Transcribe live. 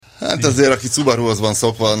Hát azért, aki Subaruhoz van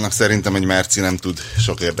szokva, annak szerintem egy Merci nem tud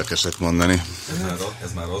sok érdekeset mondani.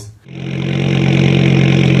 Ez már az.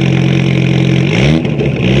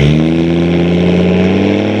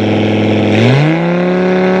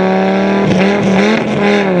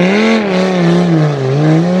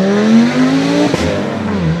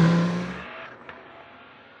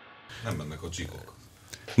 Nem mennek a csikok.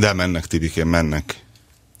 De mennek, Tibikén, mennek.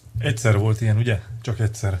 Egyszer volt ilyen, ugye? Csak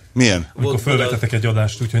egyszer. Milyen? Amikor fölvettetek egy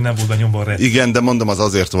adást, úgyhogy nem volt benyomva a rec. Igen, de mondom, az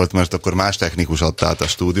azért volt, mert akkor más technikus adta át a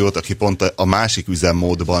stúdiót, aki pont a másik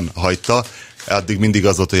üzemmódban hagyta. Addig mindig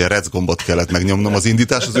az volt, hogy a rec gombot kellett megnyomnom az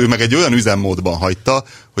indításhoz, ő meg egy olyan üzemmódban hagyta,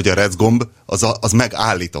 hogy a rec gomb az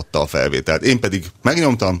megállította a felvételt. Én pedig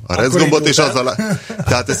megnyomtam a rec gombot, és azzal...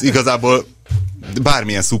 Tehát ez igazából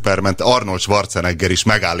bármilyen szuperment, Arnold Schwarzenegger is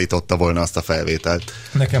megállította volna azt a felvételt.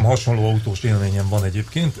 Nekem hasonló autós élményem van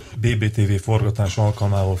egyébként. BBTV forgatás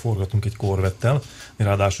alkalmával forgatunk egy Corvettel,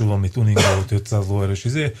 ráadásul valami tuning volt 500 lóerős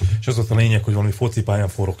és az volt a lényeg, hogy valami focipályán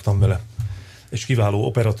forogtam vele. És kiváló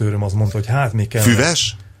operatőröm az mondta, hogy hát még kell...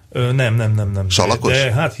 Füves? Nem. Salakos?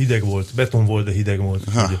 De hát hideg volt, beton volt, de hideg volt.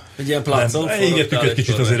 Egy ilyen plácon égettük egy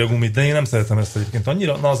kicsit azért a gumit, de én nem szeretem ezt egyébként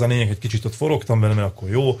annyira. Na az a lényeg, hogy kicsit ott forogtam vele, mert akkor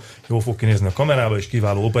jó fog kinézni a kamerába, és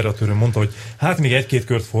kiváló operatőröm mondta, hogy hát még egy-két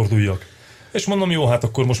kört forduljak. És mondom, jó, hát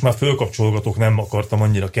akkor most már fölkapcsolgatok, nem akartam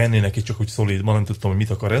annyira kenni neki, csak úgy szolidban, nem tudtam, hogy mit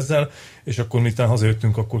akar ezzel. És akkor miután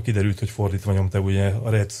hazajöttünk, akkor kiderült, hogy fordítva nyomta ugye a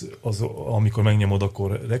rec, amikor megnyomod,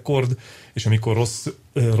 akkor rekord, és amikor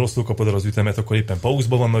rosszul kapod el az ütemet, akkor éppen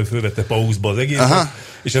pauzba van, mert ő fölvette pauzba az egészet,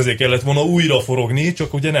 és ezért kellett volna újra forogni,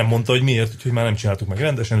 csak ugye nem mondta, hogy miért, úgyhogy már nem csináltuk meg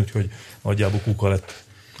rendesen, úgyhogy nagyjából kuka lett.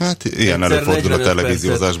 Hát ilyen előfordul a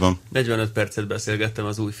televíziózásban. 45 percet beszélgettem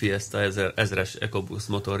az új Fiesta 1000-es EcoBoost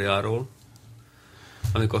motorjáról,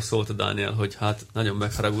 amikor szólt a Dániel, hogy hát nagyon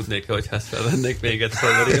megharagudnék-e, hogy ezt felvennék még egyszer,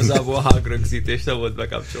 mert igazából a hágrögzítés nem volt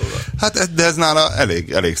bekapcsolva. Hát de ez nála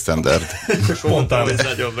elég standard. Spontán.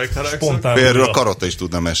 Nagyon megharagszom. Például a Karotta is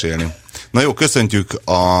tudna mesélni. Na jó, köszöntjük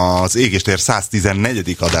az Égéstér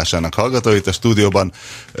 114. adásának hallgatóit a stúdióban.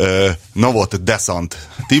 Novot Desant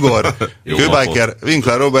Tibor, Kőbiker,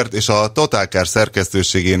 Winkler Robert és a Total Car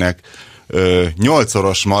szerkesztőségének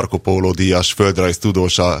 8-szoros Marco Polo díjas földrajz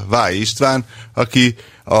tudósa Vályi István, aki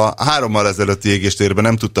a 3-mal ezelőtti Égéstérben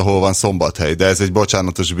nem tudta, hol van Szombathely, de ez egy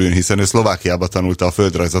bocsánatos bűn, hiszen ő Szlovákiába tanulta a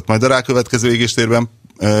földrajzot, majd a rákövetkező Égéstérben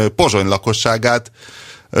Pozsony lakosságát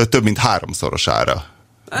több mint 3-szorosára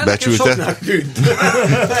becsülte.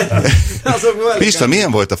 Pista,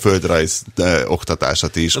 milyen volt a földrajz oktatás a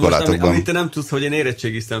ti iskolátokban? Amit te nem tudsz, hogy én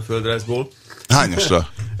érettségiztem földrajzból. Hányosra?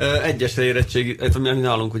 Egyesre érettségi, ami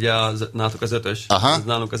nálunk ugye nálatok az 5-ös,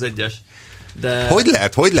 nálunk az 1-es. De...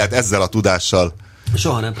 Hogy lehet ezzel a tudással?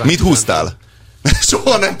 Soha nem praktizáltam. Mit húztál?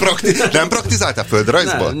 Soha nem praktizáltál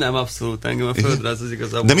földrajzból? Nem, abszolút, engem a földrajz az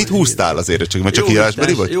igazából. De mit húztál az érettségben? Mert csak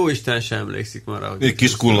írásbeli vagy? Jó Isten sem emlékszik már rá. Egy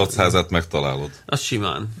kis kunlacházát megtalálod. Az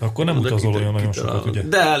simán. Akkor nem utazol olyan nagyon sokat, ugye?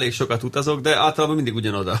 De elég sokat utazok, de általában mindig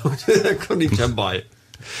ugyanoda, akkor nincsen baj.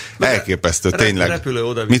 Elképesztő, tényleg. Repülő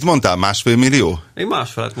oda. Mit mondtál, 1,5 millió? Én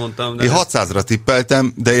másfelet mondtam. De én 600-ra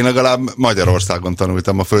tippeltem, de én legalább Magyarországon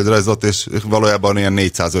tanultam a földrajzot, és valójában ilyen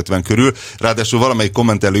 450 körül. Ráadásul valamelyik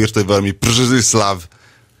kommentelő írt, hogy valami Przziszláv,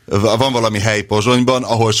 van valami hely Pozsonyban,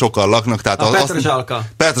 ahol sokan laknak. Tehát Petrzsálka.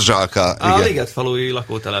 Petrzsálka, igen. A Ligetfalui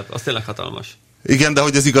lakótelep, az tényleg hatalmas. Igen, de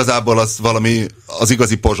hogy ez igazából az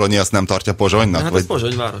igazi pozsonyi, azt nem tartja Pozsonynak? Hát vagy? ez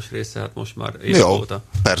Pozsony városrésze, hát most már évek óta.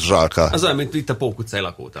 Perzsálka. Az olyan, mint itt a Pók utcai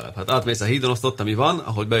lakótelep. Hát átmész a hídon, azt ott, ami van,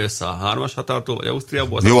 ahogy bejössz a 3-as határtól, vagy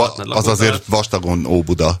Ausztriából. Jó, az azért vastagon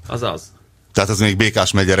Óbuda. Az. Tehát az még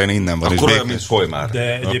Békás megyeren innen van. Akkor olyan, mint Folymár.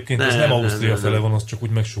 De egyébként ez nem Ausztria fele van, az csak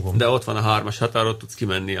úgy megsugom. De ott van a 3-as határ, ott tudsz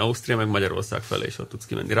kimenni Ausztria, meg Magyarország felé, és ott tudsz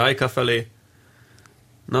kimenni Rajka felé.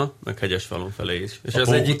 Na, meg Hegyesfalun felé is. És a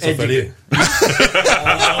az egyik felé?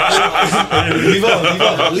 Mi van?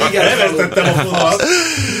 Elvesztettem a fonalat.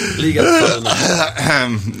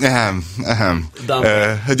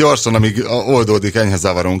 Gyorsan, amíg oldódik enyhe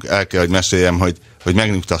zavarunk, el kell, hogy meséljem, hogy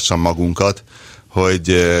megnyugtassam magunkat,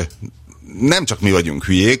 hogy nem csak mi vagyunk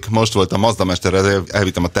hülyék. Most volt a Mazda mesterrel,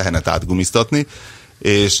 elvittem a tehenet átgumiztatni,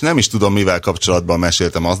 és nem is tudom, mivel kapcsolatban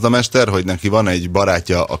mesélte Mazda mester, hogy neki van egy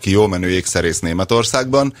barátja, aki jó menő ékszerész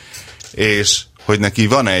Németországban, és hogy neki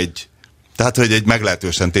van tehát, hogy egy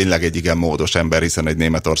meglehetősen tényleg egy igen módos ember, hiszen egy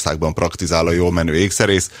Németországban praktizáló jó menő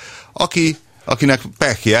ékszerész, akinek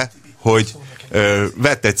pehje, hogy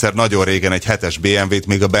vett egyszer nagyon régen egy 7-es BMW-t,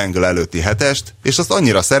 még a Bengal előtti 7-est, és azt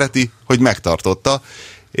annyira szereti, hogy megtartotta,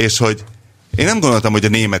 és hogy én nem gondoltam, hogy a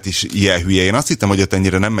német is ilyen hülye. Én azt hittem, hogy ott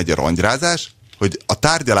ennyire nem megy a rongyrázás, hogy a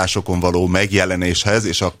tárgyalásokon való megjelenéshez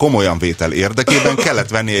és a komolyan vétel érdekében kellett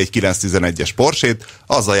venni egy 911-es Porsét,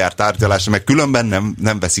 azzal jár tárgyalásra, meg különben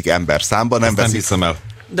nem veszik ember számba, nem Nem veszik... hiszem el.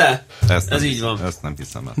 De, Ezt nem ez így hiszem. van. Ezt nem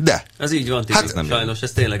hiszem el. De. Ez így van, Tibi. Hát nem Sajnos,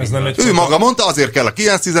 ez tényleg Ez így nem van. egy- Ő maga mondta, azért kell a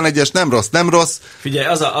 911-es, nem rossz. Figyelj,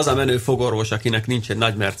 az a menő fogorvos, akinek nincs egy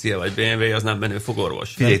nagy Mercie vagy BMW, az nem menő fogorvos.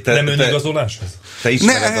 Figyelj, Nem önigazoláshoz? te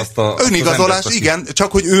ismered azt a... Önigazolás, azt az igen,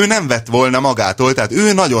 csak hogy ő nem vett volna magától, tehát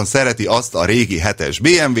ő nagyon szereti azt a régi 7-es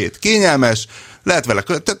BMW-t, kényelmes, lehet vele,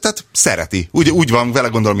 tehát szereti. Úgy van vele,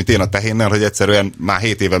 gondolom, mint én a tehénnel, hogy egyszerűen már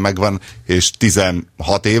 7 éve megvan, és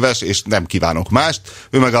 16 éves, és nem kívánok mást.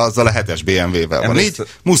 Ő meg azzal a 7-es BMW-vel van. Így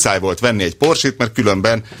muszáj volt venni egy Porsét, mert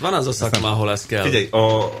különben Van az a szakma, ahol ez kell. Figyelj,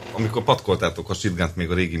 amikor patkoltátok a Shitgunt még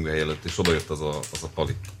a régi műhely előtt, és odajött az a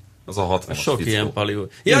pali. Az a 60-as Sok fickó. ilyen pali. Ja,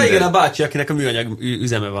 Minden. igen, a bácsi, akinek a műanyag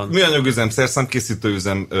üzeme van. Műanyag üzem, szerszámkészítő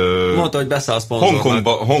üzem, Mondta, hogy beszáll szponzornak.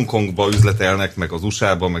 Hongkongba üzletelnek, meg az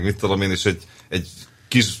USA-ba, meg mit tudom én, és egy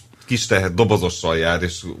kis tehet dobozossal jár,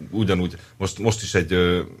 és ugyanúgy, most is egy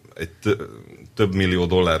több millió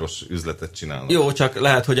dolláros üzletet csinálnak. Jó, csak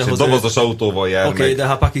lehet, hogy És egy ahhoz... dobozos autóval jár, Oké, de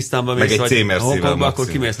ha Pakisztánban meg mész, egy vagy C-Mercy-vel Hongkongba, akkor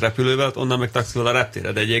maximum. kimész repülővel, onnan meg taxival a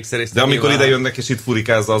reptéred egy ékszerészet. de amikor ide jönnek, és itt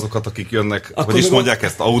furikázza azokat, akik jönnek, Akkor vagyis meg mondják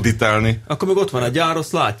ezt auditálni. Akkor meg ott van a gyár,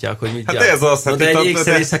 azt látják, hogy mit Hát gyárt. ez az, Na, hát de itt egy a-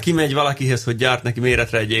 ékszerész, ha kimegy valakihez, hogy gyárt neki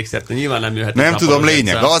méretre egy ékszert, nyilván nem jöhet. nem tudom,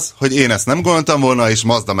 lényeg az, hogy én ezt nem gondoltam volna, és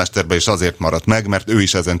Mazda mesterbe is azért maradt meg, mert ő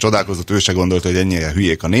is ezen csodálkozott, ő se gondolta, hogy ennyire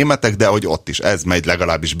hülyék a németek, de hogy ott is ez megy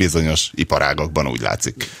legalábbis bizonyos iparágakban, úgy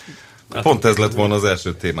látszik. Pont ez lett volna az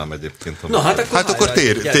első témám egyébként. Na, hát Hát akkor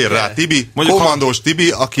tér rá, Tibi, Mondjuk, kommandós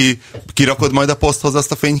Tibi, aki kirakod majd a poszthoz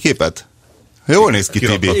azt a fényképet? Jól néz ki,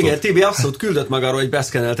 Kirakod. Tibi. Igen, Tibi abszolút küldött magáról egy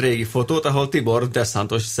beszkenelt régi fotót, ahol Tibor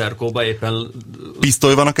Desantos szerkóba éppen...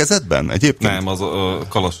 Pisztoly van a kezedben egyébként? Nem, az a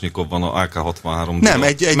Kalasnyikov van, a AK-63. Nem,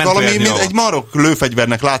 egy valami, mint egy marok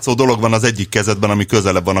lőfegyvernek látszó dolog van az egyik kezedben, ami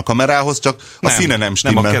közelebb van a kamerához, csak a színe nem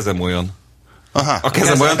stimmel. Nem, a kezem olyan. Aha. A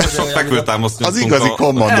kezem olyan, hogy sok fekvőtámaszt Az nyomtunk igazi a- Erre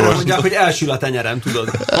kommandós. mondják, hogy elsül a tenyerem, tudod.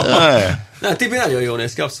 Eh. Na, Tibi nagyon jól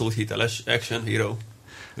néz ki, abszolút hiteles action hero.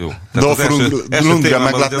 Jó. Dolph Lundgren témám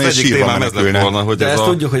meglátna, az és egyik sírva témám ez lett menekülne. volna, hogy De ez ezt a...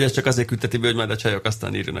 tudjuk, hogy ez csak azért küldte Tibi, hogy majd a csajok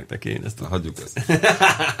aztán írjanak neki, én ezt tudom. Hagyjuk ezt.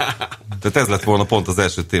 Tehát ez lett volna pont az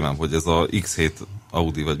első témám, hogy ez a X7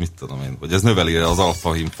 Audi, vagy mit tudom én, hogy ez növeli az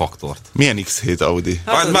alfahím faktort. Milyen X7 Audi?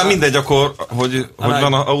 Hát már mindegy, akkor, hogy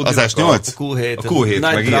van a Audi. Az S8? A Q7. A Q7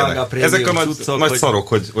 Nagy meg drága ilyenek. prémium Ezek a nagy, cuccok, nagy hogy szarok,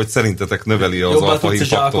 hogy szerintetek növeli az jobban alfahím tudsz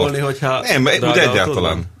faktort. zsákolni, hogyha Nem, úgy drága autód egyáltalán.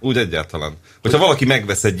 van? Úgy egyáltalán. Hogyha valaki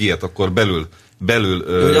megvesz egy ilyet, akkor belül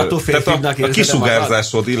Hogy attól tehát férfibbnak a érzed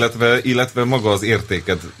kisugárzásod, illetve maga az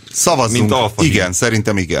értéked, mint Szavazzunk. alfahím. Igen,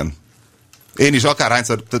 szerintem igen. Én is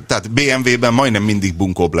akárhányszor, tehát BMW-ben majdnem mindig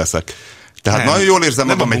bunkóbb leszek. Tehát Nem, nagyon jól érzem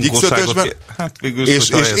nem magam a egy bunkóságot X5-ösben, hát végül és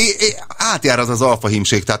hogyha ez- átjár az az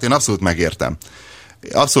alfahímség, tehát én abszolút megértem.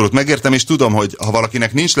 Abszolút megértem, és tudom, hogy ha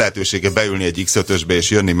valakinek nincs lehetősége beülni egy X5-ösbe és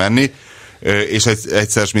jönni-menni, és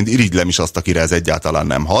egyszer mint irigylem is azt, akire ez egyáltalán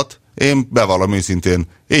nem hat. Én bevallom őszintén,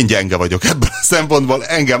 én gyenge vagyok ebből a szempontból,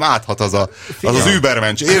 engem áthat az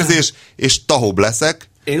übermensch érzés, és tahóbb leszek.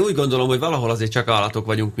 Én úgy gondolom, hogy valahol azért csak állatok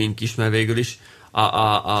vagyunk mink is, mert végül is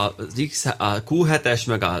a Q7-es,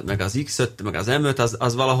 meg az X5, meg az M5,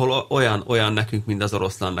 az valahol olyan nekünk, mint az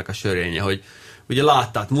oroszlánnak a sörénye, hogy ugye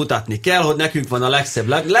láttát mutatni kell, hogy nekünk van a legszebb,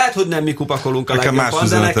 lehet, hogy nem mi kupakolunk a Nekem más legjobban,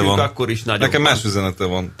 de üzenete nekünk van. akkor is nagyon Nekem van. más üzenete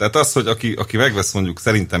van. Tehát az, hogy aki megvesz mondjuk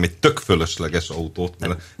szerintem egy tök fölösleges autót,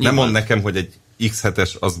 nem nyilván. mond nekem, hogy egy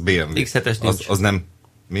X7-es az BMW. X7-es nincs. az nem.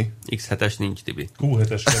 Mi? X7-es nincs, Tibi.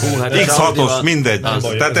 Q7-es. Q7-es. X6-os, mindegy. Nem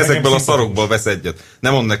baj, Tehát ez ezekből a nekem szarokból vesz egyet.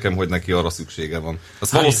 Nem mond nekem, hogy neki arra szüksége van. Az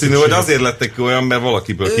Hány valószínű, szüksége? hogy azért lettek olyan, mert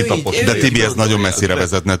valakiből Ő kitapos. így- De ő Tibi, ez gondolja, nagyon messzire de-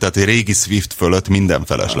 vezetne, tehát egy régi Swift fölött minden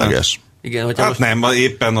felesleges. Igen, hogyha Hát most nem,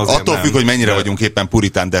 éppen azért Attól nem. függ, hogy mennyire De- vagyunk éppen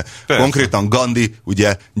puritán, de Persze. konkrétan Gandhi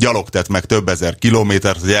ugye gyalog tett meg több ezer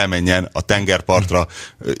kilométert, hogy elmenjen a tengerpartra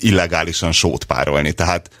illegálisan sót párolni.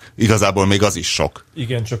 Tehát igazából még az is sok.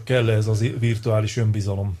 Igen, csak kell ez az virtuális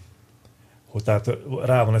önbizalom. Hogy tehát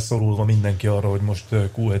rá van ez szorulva mindenki arra, hogy most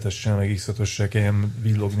Q7-essel, meg X5-össel kelljen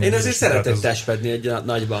villogni. én ezért szeretek Tehát ez- tespedni egy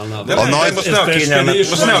nagy bálnál. De A nem, nagy- most ez ne a testpedés,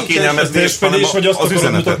 most ne a ez kényelmezés, hanem testpedés, vagy azt az akarod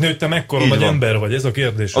mutatni, üzenetet. hogy te mekkora Így nagy van. ember vagy, ez a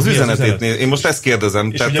kérdés. Az Mi üzenetét, én most ezt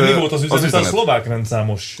kérdezem. És tehát, ugye mi volt az üzenet? A üzenet? szlovák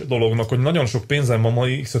rendszámos dolognak, hogy nagyon sok pénzem van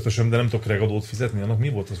mai X5-ösöm, de nem tudok regadót fizetni, annak mi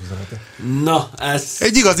volt az üzenete? Na, ez...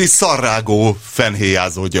 Egy igazi szarrágó,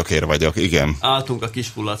 fenhéjázó gyökér vagyok, igen. Álltunk a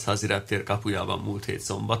Kiskullácházi reptér kapujában múlt hét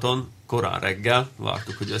szombaton, korán reggel,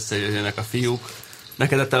 vártuk, hogy összejöjjenek a fiúk.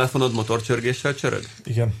 Neked a telefonod motorcsörgéssel csörög?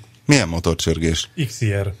 Igen. Milyen motorcsörgés?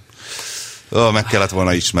 XR. Meg kellett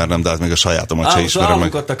volna ismernem, de hát még a sajátomat se ismerem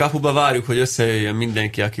meg. Ott a kapuba, várjuk, hogy összejöjjön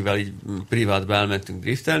mindenki, akivel így privátba elmentünk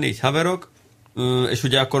driftelni, így haverok, és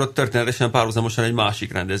ugye akkor ott történetesen párhuzamosan egy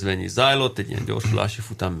másik rendezvény is zajlott, egy ilyen gyorsulási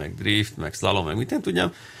futam, meg drift, meg slalom, meg mit nem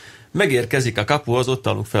tudjam. Megérkezik a kapuhoz, ott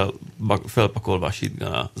állunk felpakolva a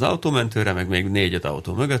shotgun az autómentőre, meg még 4-5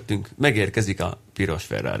 autó mögöttünk. Megérkezik a piros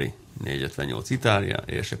Ferrari 458 Itália,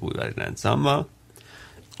 érsekújvári rendszámmal.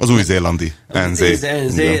 Az új-zélandi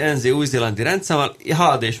NZ új-zélandi rendszámmal.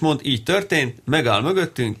 És mond, így történt, megáll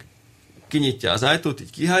mögöttünk, kinyitja az ajtót, így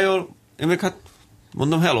kihajol, én meg hát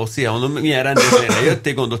mondom, hello, szia, mondom, milyen rendezvényre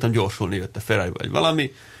jöttél, gondoltam gyorsulni jött a Ferrari vagy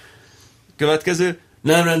valami. Következő,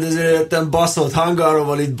 nem rendezvényre jöttem, baszott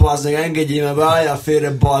hangáróval itt, bazzeg, engedjél meg, álljál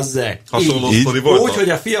félre, bazzeg. Hasonló sztori volt? Úgy, hogy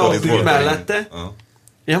a fia ott ül mellette.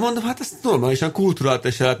 Én mondom, hát ez normálisan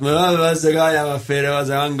kulturális lehet, mert bazzeg, álljál meg félre,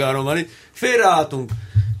 bazzeg, hangáróval itt. Félreálltunk,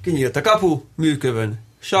 kinyílt a kapu, műkövön.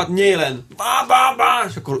 Sat, nyélen,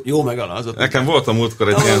 és akkor jó megalázott. Nekem volt a múltkor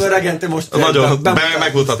egy ilyen... Regente most nagyon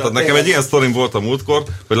megmutattad nekem. Egy ilyen sztorim volt a múltkor,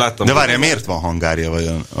 hogy láttam... De várjál, miért van hangárja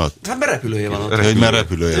vajon ott? Hát mert repülője van ott. Hogy már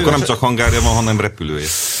repülője. Akkor nem csak hangárja van, hanem repülője.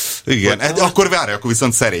 Igen, akkor várj, akkor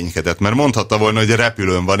viszont szerénykedett, mert mondhatta volna, hogy a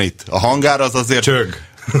repülőn van itt. A hangár az azért... Csög.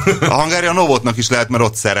 A hangárja a Novotnak is lehet, mert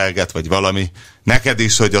ott szerelget, vagy valami. Neked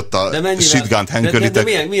is, hogy ott a shotgunt henkölitek.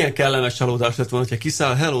 De milyen kellemes csalódás lett volna, hogyha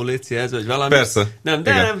kiszáll, hello, léci ez, vagy valami. Persze. Nem.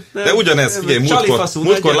 De ugyanez, figyelj,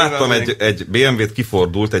 múltkor láttam egy BMW-t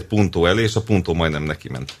kifordult egy Punto elé, és a Punto majdnem neki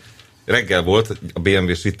ment. Reggel volt, a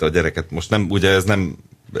BMW-s vitte a gyereket, most nem, ugye ez nem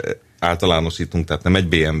általánosítunk, tehát nem egy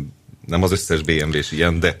BMW, nem az összes BMW-s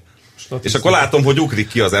ilyen, de... És akkor látom, hogy ugrik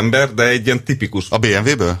ki az ember, de egy ilyen tipikus... A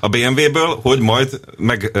BMW-ből? A BMW-ből, hogy majd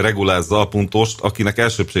megregulázza a Puntost, akinek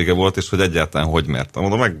elsőbsége volt, és hogy egyáltalán hogy mert.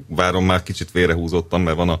 Mondom, megvárom, már kicsit félrehúzottam,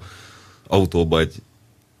 mert van az autóban egy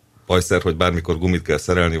pajszer, hogy bármikor gumit kell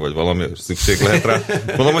szerelni, vagy valami szükség lehet rá.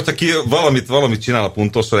 Mondom, hogyha ki valamit csinál a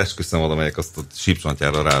Puntosra, esküszöm oda, melyek azt a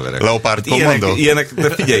sípcsontjára ráverek. Leopard Commando? De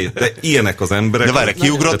figyelj, de ilyenek az emberek. De várj,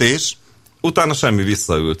 kiugrott és? Utána semmi,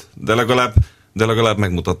 visszaült. De legalább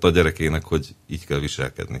megmutatta a gyerekének, hogy így kell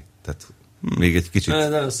viselkedni. Tehát még egy kicsit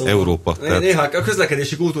Európa. Néha a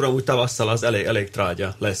közlekedési kultúra úgy tavasszal az elég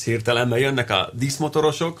trágya lesz hirtelen, mert jönnek a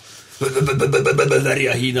díszmotorosok,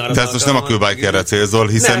 de ezt most nem a kőbájkerre célzol,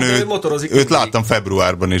 hiszen őt láttam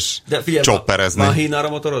februárban is csopperezni. Van hínára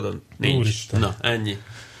motorodon? Nincs. Na, ennyi.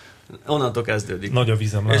 Onnantól kezdődik. Nagy a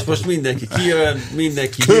vizem. És most mindenki kijön,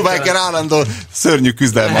 mindenki... Kőbájker állandó szörnyű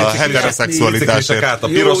küzdelme a heteroszexualitásért.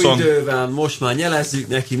 Jó idővel, most már nyelezzük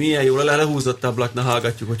neki, milyen jól lehúzott ablakna,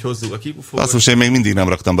 hallgatjuk, hogy hozzuk a kipufót. Azt most én még mindig nem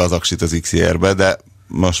raktam be az aksit az XR-be, de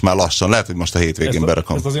most már lassan, lehet, hogy most a hétvégén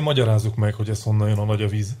berakom. Ezt azért magyarázzuk meg, hogy ez honnan jön a nagy a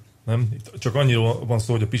víz. Nem? Csak annyira van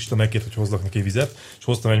szó, hogy a Pista megkért, hogy hozzak neki vizet, és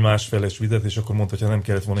hoztam egy másfeles vizet, és akkor mondta, hogy nem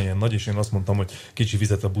kellett volna ilyen nagy, és én azt mondtam, hogy kicsi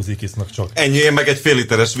vizet a buzik isznak csak. Ennyi, én meg egy fél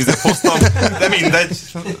literes vizet hoztam, de mindegy.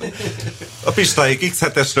 A Pistáik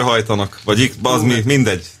X7-esre hajtanak, vagy az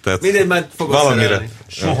mindegy. Tehát mindegy, mert fogod valamire.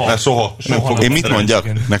 Soha. Nem fogok. Én mit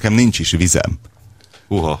mondjak? Nekem nincs is vizem.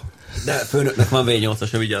 De főnöknek van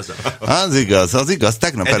V8-as, vigyázzal. Az igaz.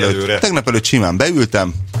 Tegnap előtt simán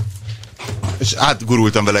beültem, és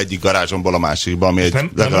átgurultam vele egyik garázsomból a másikba, ami egy...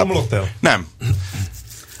 Nem romlott el?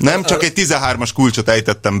 Nem, csak egy 13-as kulcsot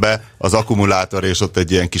ejtettem be az akkumulátor, és ott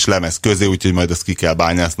egy ilyen kis lemez közé, úgyhogy majd azt ki kell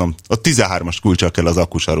bányásznom. A 13-as kulccsal kell az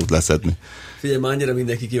akkusarút leszedni. Figyelj, már annyira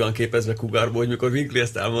mindenki ki van képezve Kugárból, hogy mikor Winkli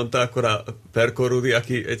ezt elmondta, akkor a Perkor Rudi,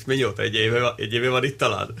 aki egy éve van itt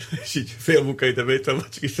talán, és így fél munkaidőben itt van,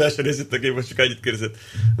 csak így fel sem nézett a gép, csak annyit kérdezett.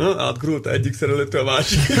 Átgurult egyik szerelőtől a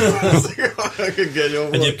másik.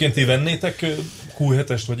 Egyébként ti vennétek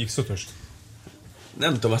Q7-est vagy X5-öst?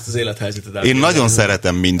 Nem tudom azt az élethelyzetet. Én nagyon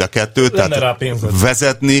szeretem mind a kettőt, tehát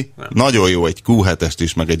vezetni nagyon jó egy Q7-est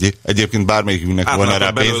is, meg egyébként bármelyikünknek van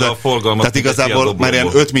rá pénze. Tehát igazából már ilyen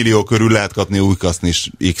 5 millió körül lehet kapni új kasznis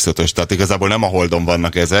X5-ös, tehát igazából nem a Holdon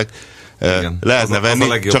vannak ezek. Igen. Lehetne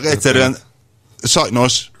venni, csak egyszerűen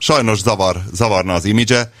sajnos zavarna az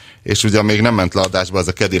image-e, és ugye még nem ment le adásba az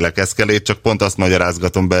a Cadillac Escalade, csak pont azt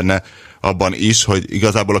magyarázgatom benne abban is, hogy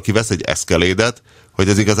igazából aki vesz egy Escalade-et, hogy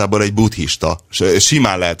ez igazából egy buddhista.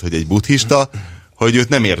 Simán lehet, hogy egy buddhista, hogy őt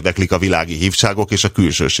nem érdeklik a világi hívságok és a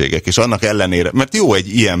külsőségek. És annak ellenére, mert jó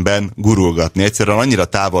egy ilyenben gurulgatni, egyszerűen annyira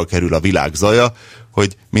távol kerül a világ zaja,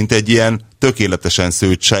 hogy mint egy ilyen tökéletesen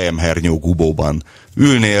szőtt selyemhernyó gubóban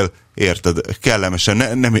ülnél, érted,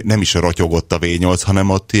 kellemesen, nem is rotyogott a V8, hanem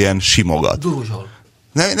ott ilyen simogat. Duruzsol.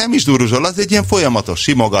 Nem is duruzsol, az egy ilyen folyamatos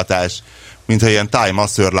simogatás, mintha ilyen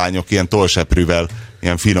tájmasszőrlányok ilyen tollseprűvel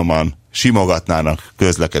ilyen finoman simogatnának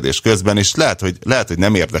közlekedés közben, és lehet, hogy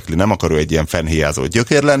nem érdekli, nem akar ő egy ilyen fennhiázó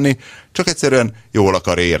gyökér lenni, csak egyszerűen jól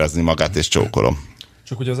akar érezni magát, és csókolom.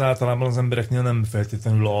 Csak hogy az általában az embereknél nem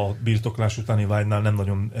feltétlenül a birtoklás utáni vágynál nem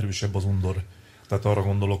nagyon erősebb az undor. Tehát arra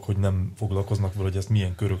gondolok, hogy nem foglalkoznak vele, hogy ezt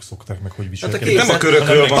milyen körök szokták, meg hogy viselkedik. Nem a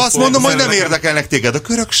körökről van. Azt mondom, hogy nem érdekelnek téged a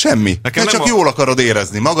körök semmi. Te csak jól akarod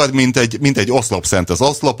érezni magad, mint egy oszlopszent az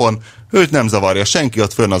oszlopon. Őt nem zavarja senki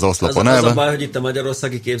ott fönn az oszlopon. Az a baj, hogy itt a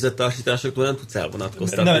magyarországi képzett társításoktól nem tudsz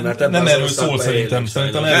elvonatkoztatni. Nem erről szól szerintem.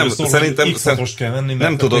 Szerintem erről szól, hogy X6-ost kell venni,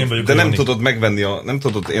 nem tudod, de nem tudod megvenni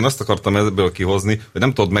én azt akartam ebből kihozni, hogy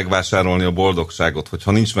nem tudod megvásárolni a boldogságot,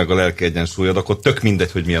 hogyha nincs meg a lelki egyensúlyod, akkor tök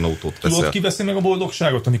mindegy, hogy milyen autót veszel. Tudod, ki veszi meg a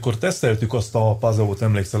boldogságot, amikor teszteltük azt a Paseo-t,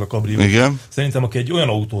 emlékszel a Cabriót? Igen. Szerintem, aki egy olyan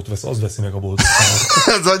autót vesz, az veszi meg a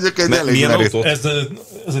boldogságot. Ez mondjuk egy elég merész.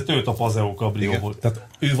 Ez egy Toyota Paseo Cabrio volt. Tehát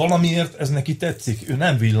ő valamiért ez neki tetszik. Ő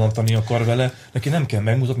nem villantani akar vele, neki nem kell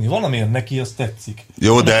megmutatni. Valamiért neki az tetszik.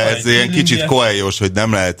 Jó, de ez ilyen kicsit Coelho-s, hogy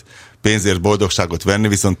nem lehet pénzért boldogságot venni,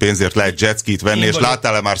 viszont pénzért lehet jetskit venni, és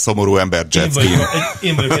láttál-e már szomorú ember jetskit?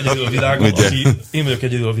 Én vagyok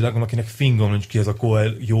egyedül a világon, akinek fingom nincs ki ez a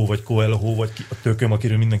Coelho, vagy Coelho, vagy a tököm,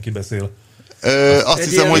 akiről mindenki beszél. Azt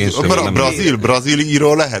hiszem, hogy brazil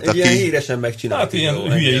író lehet, aki... Ilyen híresen megcsinált. Hát ilyen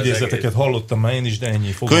hülye idézeteket hallottam már én is, de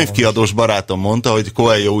ennyi fogalmam. Könyvkiadós barátom mondta, hogy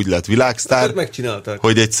Coelho úgy lett világsztár,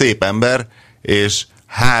 hogy egy szép ember, és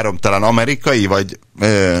 3 talán amerikai, vagy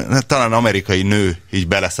talán amerikai nő így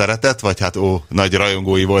beleszeretett, vagy hát nagy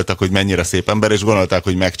rajongói voltak, hogy mennyire szép ember, és gondolták,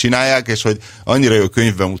 hogy megcsinálják, és hogy annyira jó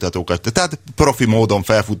könyvbemutatókat. Tehát profi módon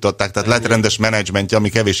felfuttatták, tehát lett rendes menedzsmentje, ami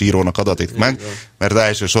kevés írónak adatik meg, mert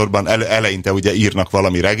elsősorban eleinte ugye írnak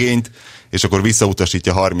valami regényt, és akkor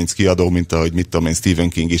visszautasítja 30 kiadó, mint ahogy mit tudom én, Stephen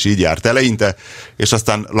King is így járt eleinte, és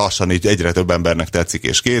aztán lassan így egyre több embernek tetszik,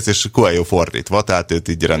 és kész, és Coelho fordítva, tehát őt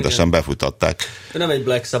így rendesen befutatták. Nem egy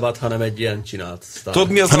Black Sabbath, hanem egy ilyen csinált sztár.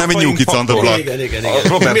 Tudod, mi az hanem egy New Kids on the Block. Igen.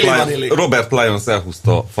 Robert Lyons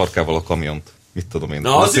elhúzta a farkával a kamiont. Mit tudom én,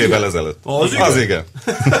 20 évvel ezelőtt. Az igen.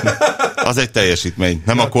 Az egy teljesítmény.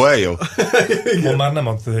 Nem a Coelho? Ma már nem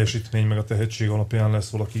a teljesítmény, meg a tehetség alapján lesz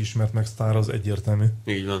valaki ismert, meg sztár, az egyértelmű.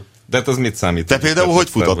 Így van. De hát az mit számít? Te például hogy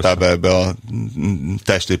futottál be ebbe a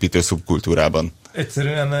testépítő szubkultúrában?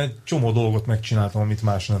 Egyszerűen egy csomó dolgot megcsináltam, amit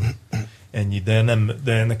más nem. Ennyi,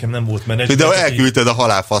 de nekem nem volt menedzsment. De elküldted a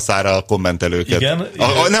halálfaszára a kommentelőket. Igen.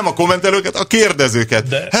 Nem a kommentelőket, a kérdezőket.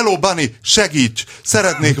 De... Hello, Bunny, segíts!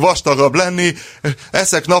 Szeretnék vastagabb lenni,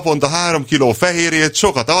 eszek naponta 3 kiló fehérjét,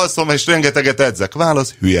 sokat alszom, és rengeteget edzek.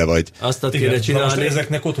 Válasz, hülye vagy. Azt kéne csinálni. Most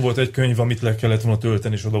ezeknek ott volt egy könyv, amit le kellett volna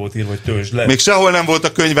tölteni, és oda volt írva, hogy töltsd le. Még sehol nem volt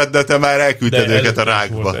a könyved, de te már elküldted őket a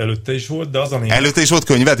rákba. Előtte is volt, de az a négy. Előtte is volt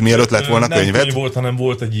könyved? Mielőtt lett volna könyved? Nem könyv volt, hanem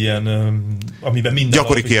volt egy ilyen, amiben minden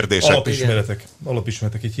gyakori kérdések.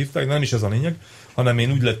 Alapismeretek így hívták, de nem is ez a lényeg, hanem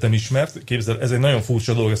én úgy lettem ismert, képzel, ez egy nagyon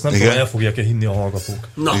furcsa dolog, ezt nem tudom, el fogják-e hinni a hallgatók.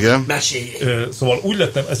 Na, mesélj! Szóval úgy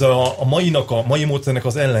lettem, ez a mai módszernek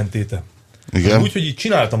az ellentéte. Igen. Úgy, hogy így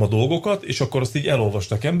csináltam a dolgokat, és akkor azt így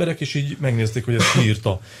elolvasták emberek, és így megnézték, hogy ezt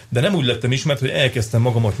írta. De nem úgy lettem ismert, hogy elkezdtem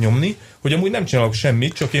magamat nyomni, hogy amúgy nem csinálok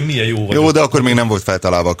semmit, csak én milyen jó vagyok. Jó, de akkor még nem volt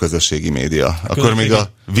feltalálva a közösségi média. Akkor még a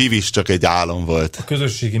Vivis csak egy álom volt. A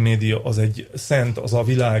közösségi média az egy szent, az a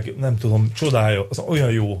világ, nem tudom, csodája, az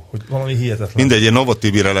olyan jó, hogy valami hihetetlen. Mindegy, én Novot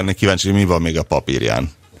Tibire lennék kíváncsi, hogy mi van még a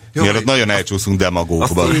papírján. Mielőtt nagyon elcsúszunk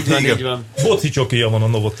demagókban. Így van. Boci csokéja van a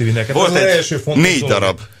Novot Tibinek. Volt az első fontos 4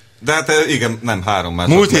 darab. De hát igen, nem 3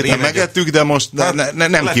 mások. Múlt héten megettük, de most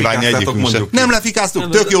nem kívánja egyikünk sem. Nem lefikáztuk,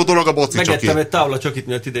 tök jó dolog a boci csoki. Megettem egy távla csokit,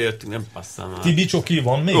 miatt idejöttünk, nem passzál már. Tibi csoki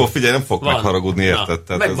van még? Jó, figyelj, nem fog megharagudni, érted?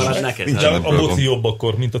 Megmarad neked. De a boci jobb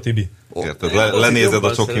akkor, mint a Tibi. Érted, lenézed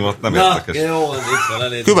a csokimat, nem érdekes. Jó, van, itt van,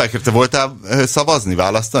 lenézed. Kőbáker, te voltál szavazni,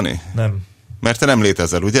 választani? Nem. Mert te nem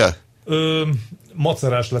létezel, ugye?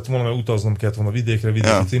 Macerás lett volna, mert utaznom kellett volna vidéki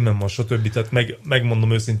címem van, stb. Tehát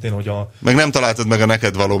megmondom őszintén, hogy Meg nem találtad meg a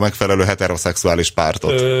neked való megfelelő heteroszexuális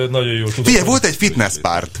pártot. Nagyon jól tudom. Figyelj, volt egy fitness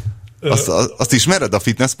párt. Azt ismered, a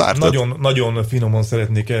fitness pártot? Nagyon finoman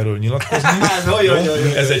szeretnék erről nyilatkozni.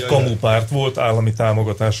 Ez egy kamu párt volt, állami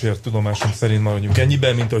támogatásért tudomásom szerint maradjunk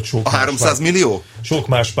ennyiben, mint hogy sok a 300 millió? Sok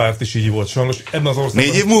más párt is így volt. Sajnos ebben az országban...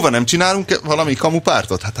 4 év múlva nem csinálunk valami kamu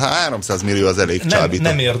pártot? Hát 300 millió az elég csábító.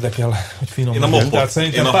 Nem érdekel, hogy finoman. Én a Tehát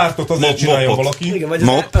szerintem pártot azért csinálja valaki. Igen, vagy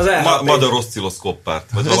az LHP. Magyar oszcilloszkóp párt.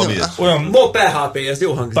 Vagy valami olyan MOP LHP, ez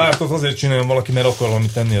jó hangzik. Pártot azért csinálja valaki, mert akar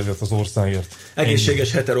valamit tenni ezért az országért.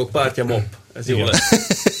 Egészséges heterók pártja MOP. Ez jó lesz.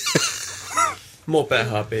 MOP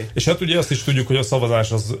LHP. És hát ugye azt is tudjuk, hogy a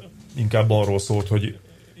szavazás az inkább arról szólt, hogy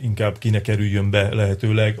inkább kinek kerüljön be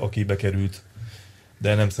lehetőleg, aki bekerült.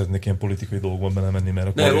 De nem szeretnék ilyen politikai dolgokban belemenni, mert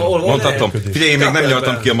akkor... Mondhatom. Figyelj, én még nem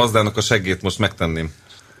nyaltam ki a Mazdának a seggét, most megtenném.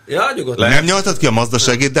 Ja, nyugodtan. Nem nyaltad ki a Mazda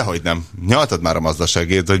segéd, dehogy nem. Nyaltad már a Mazda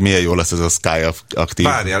segéd, hogy milyen jó lesz ez a Sky aktív.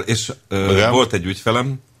 Várjál, és volt egy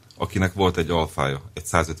ügyfelem, akinek volt egy alfája, egy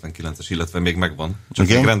 159-es, illetve még megvan. Csak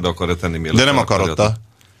még rendbe akarja tenni, mielőtt. De nem akarotta.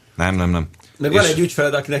 Nem. Meg van egy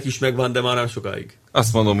ügyfeled, akinek is megvan, de már nem sokáig.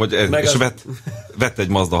 Azt mondom, hogy vett egy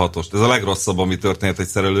Mazda 6-ost. Ez a legrosszabb, ami történt egy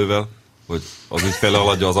szerelővel, hogy az ügyfele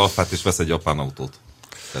aladja az alfát, és vesz egy japán autót.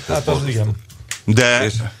 Hát az igen.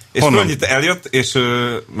 De és annyit eljött, és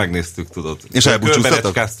megnéztük, tudod. És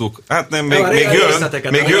elbúcsúztatok? Hát nem, még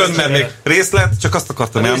jön, mert még részlet, csak azt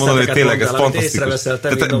akartam elmondani, hogy tényleg ez fantasztikus.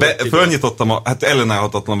 Fölnyitottam, hát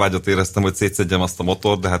ellenállhatatlan vágyat éreztem, hogy szétszedjem azt a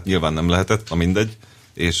motort, de hát nyilván nem lehetett, na mindegy.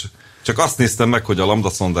 És csak azt néztem meg, hogy a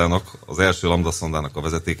lambdaszondának, az első lambdaszondának a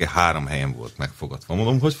vezetéke 3 helyen volt megfogatva.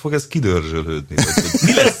 Mondom, hogy fog ez kidörzsölődni?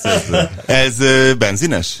 Mi lesz ez? Ez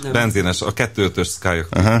benzines? Nem. Benzines, a 2.5-ös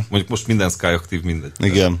Sky. Mondjuk most minden Sky aktív, mindegy.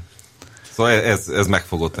 Igen. Szóval ez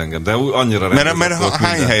megfogott engem, de annyira mert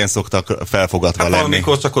hány helyen szoktak felfogatva lenni?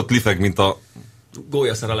 Amikor csak ott lifeg, mint a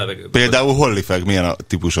gólyaszar a levegőben. Például hol lifeg? Milyen a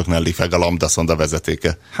típusoknál lifeg a lambdaszonda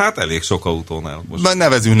vezetéke? Hát elég sok autónál. Most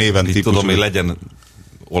nevezünk néven típusok. Tudom, hogy legyen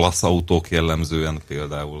olasz autók jellemzően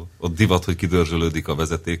például. Ott divat, hogy kidörzsölődik a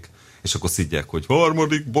vezeték, és akkor szidják, hogy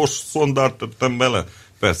harmadik Bosch szondát tettem bele.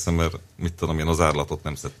 Persze, mert mit tudom én, az árlatot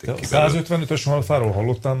nem szedték ki. 155-ös Alfáról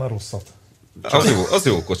hallottál már rosszat? Az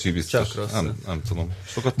jó kocsi biztos. Nem tudom.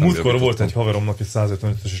 Múltkor volt egy haveromnak egy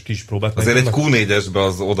 155-ös és ki is próbált. Azért egy Q4-esbe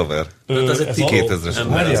az odaver. Az egy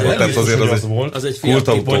 2000-es volt. Az egy Fiat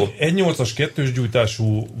autó. 1.8-as kettős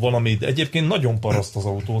gyújtású valami, egyébként nagyon paraszt az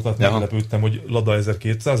autó, tehát meglepődtem, hogy Lada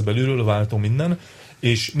 1200 belülről váltó minden,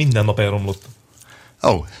 és minden nap elromlott.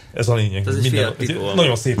 Oh. Ez a lényeg. Ez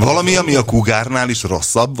nagyon szép. Valami, ami a Cougarnál is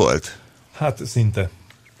rosszabb volt? Hát szinte.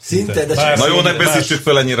 Szinte, de na jó, ne beszítsük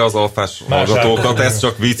fel ennyire az alfás hallgatókat, ez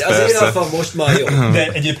csak vicc, persze. Az én alfa most már jó.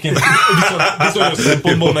 De egyébként bizonyos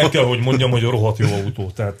szempontból meg kell, hogy mondjam, hogy a rohadt jó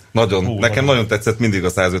autó. Tehát, nagyon. Nekem nagyon tetszett mindig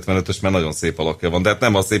a 155-ös, mert nagyon szép alakja van. De hát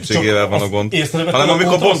nem a szépségével van a gond, hanem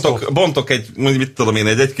amikor bontok egy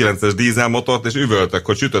 1.9-es dízelmotort, és üvöltök,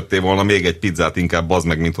 hogy sütöttél volna még egy pizzát, inkább bazd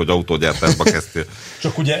meg, mint hogy autógyártásba kezdtél.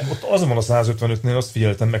 Csak ugye ott az van a 155-nél, azt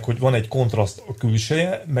figyeltem meg, hogy van egy kontraszt a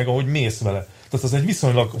külseje, meg ahogy mész vele. Tehát az egy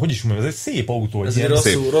viszonylag, hogy is mondjam, ez egy szép autó,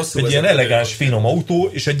 egy ilyen elegáns, finom autó,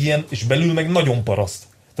 és egy ilyen, és belül meg nagyon paraszt.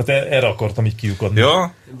 Tehát erre akartam így kiukadni.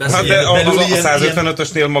 Ja, hát de a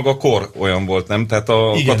 155-ösnél maga kor olyan volt, nem? Tehát,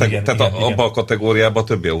 abban a kategóriában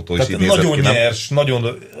többi autó is így nézett nagyon ki, nyers,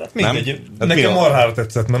 nagyon, hát mindegy, hát nekem marhára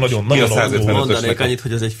tetszett, mert nagyon autó. Mondanék annyit,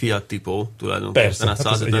 hogy ez egy Fiat Tipo tulajdonképpen a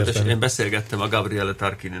 155-ös. Én beszélgettem a Gabriele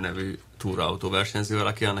Tarquini nevű túrautó versenyzővel,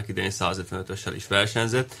 aki annak idején 155-össel is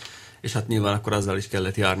versenyzett, és hát nyilván akkor azzal is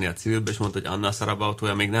kellett járni a civilbe, és mondta, hogy annál szarabb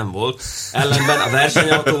autója még nem volt. Ellenben a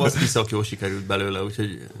versenyautó az piszak jól sikerült belőle,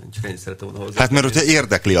 úgyhogy csak ennyit szeretem volna hozzá. Hát mert hogyha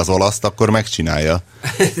érdekli az olaszt, akkor megcsinálja.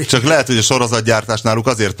 Csak lehet, hogy a sorozatgyártás náluk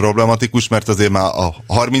azért problematikus, mert azért már a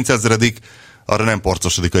 30 000 arra nem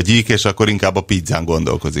porcosodik a gyík, és akkor inkább a pizzán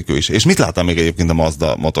gondolkozik ő is. És mit láttam még egyébként a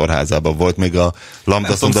Mazda motorházában? Volt még a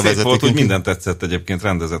Lambda Sonda vezeték. Volt, hogy minden tetszett egyébként,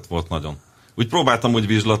 rendezett volt nagyon. Úgy próbáltam úgy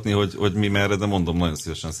vizslatni, hogy mi merre, de mondom, nagyon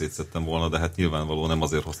szívesen szétszettem volna, de hát nyilvánvaló nem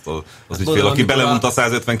azért hozta az ügyfél, aki beleunt a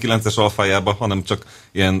 159-es alfájába, hanem csak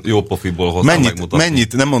ilyen jó pofiból hozta megmutatni.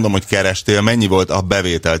 Mennyit, nem mondom, hogy kerestél, mennyi volt a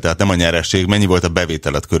bevétel, tehát nem a nyeresség, mennyi volt a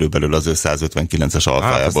bevételet körülbelül az ő 159-es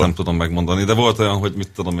alfájából? Hát ezt nem tudom megmondani, de volt olyan, hogy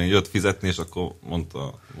mit tudom én, jött fizetni, és akkor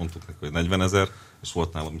mondtuk neki, hogy 40 000, és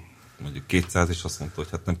volt nálam mondjuk 200, és azt mondta, hogy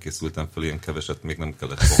hát nem készültem fel ilyen keveset, még nem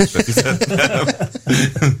kellett se fizetnem.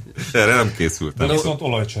 Erre nem készültem. De viszont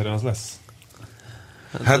olajcsere az lesz.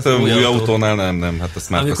 Hát új autónál nem, hát ezt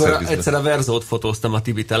már amikor egyszer a Verzót fotóztam a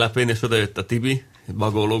Tibi telepén, és odajött a Tibi,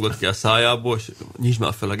 bagó lógott ki a szájából, és nyisd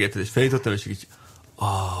már fel a gépet, és felítottam, és így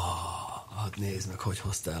hát nézd meg, hogy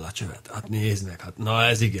hozta el a csövet. Hát nézd meg, hát na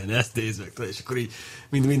ez igen, ezt nézd meg. És akkor így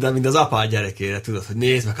mind az apád gyerekére tudod, hogy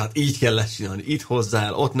nézd meg, hát így kell ezt csinálni, itt hozzá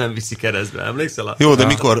el, ott nem viszi keresztbe, emlékszel? Jó, de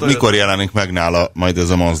mikor jelenik meg nála majd ez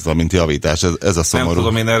a Mazda, mint javítás? Ez a szomorú. Nem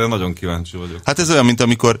tudom, én erre nagyon kíváncsi vagyok. Hát ez olyan, mint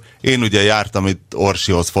amikor én ugye jártam itt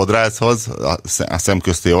Orsihoz, Fodrászhoz, a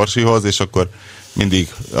szemközti Orsihoz, és akkor mindig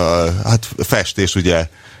hát festés ugye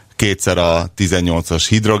kétszer a 18-as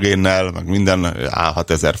hidrogénnel, meg minden,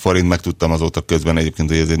 6000 forint, megtudtam azóta közben egyébként,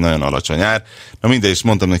 hogy ez egy nagyon alacsony ár. Na mindegy, és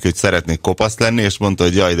mondtam neki, hogy szeretnék kopasz lenni, és mondta,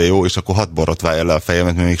 hogy jaj, de jó, és akkor 6 borotválja le a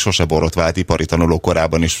fejemet, mert még sose borotvált ipari tanuló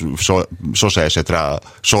korában is, sose esett rá a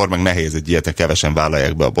sor, meg nehéz egy ilyet, kevesen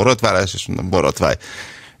vállalják be a borotválás, és mondom, borotválj.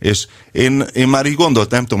 És én már így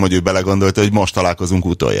nem tudom, hogy ő belegondolta, hogy most találkozunk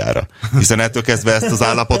utoljára. Hiszen ettől kezdve ezt az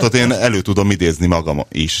állapotot én elő tudom idézni magam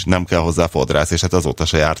is. Nem kell hozzá fodrász, és hát azóta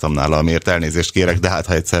se jártam nála, amiért elnézést kérek, de hát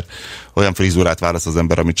ha egyszer olyan frizurát válasz az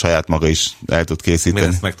ember, amit saját maga is el tud készíteni.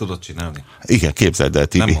 Miért ezt meg tudod csinálni? Igen, képzeld el,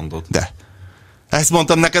 Tibi. Nem mondod. De. Ezt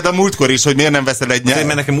mondtam neked a múltkor is, hogy miért nem veszel egy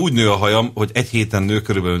Mert nekem úgy nő a hajam, hogy egy héten nő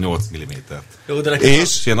körülbelül 8 mm-t. Jó, de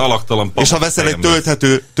És ilyen alaktalan ha veszel egy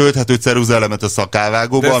tölthető ceruzaelemet a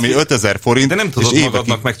szakávágóba, ami 5000 forint, de nem tudod és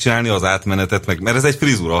magadnak megcsinálni az átmenetet, mert ez egy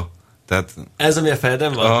frizura. Tehát... Ez, ami a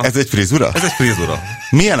fejedem van? Ez egy frizura? Ez egy frizura.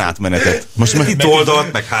 Milyen átmenetet? Most itt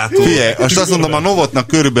oldalt, meg hátul. Figyelj, most azt mondom, a Novotnak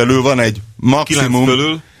körülbelül van egy maximum... 9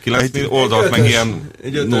 fölül, 9 oldalt meg ilyen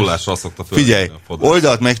nullással szokta föl. Figyelj,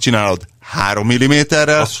 oldalt megcsinálod 3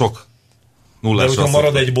 mm-rel. Az sok. De Nullással hogyha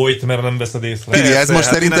marad egy bolyt, mert nem veszed észre. Figyelj, ez most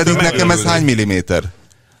hát szerinted itt innentől nekem ez hány megörülnék. milliméter?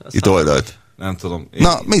 Itt oldalt. Nem tudom.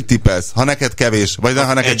 Na, mit tippelsz? Ha neked kevés, vagy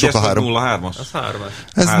ha neked sok a 3? 0,3-as. Az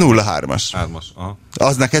 3-as. Ez 0,3-as. 3-as, aha.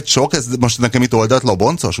 Az neked sok? Ez most nekem itt oldalt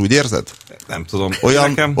loboncos, úgy érzed? Nem tudom.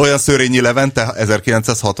 Olyan Szörényi Levente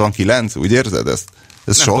 1969, úgy érzed ezt?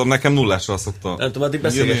 Ez Nem sok? tudom, nekem nullással szokta. Nem tudom, addig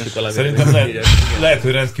beszélgessük a levélet. Szerintem lehet,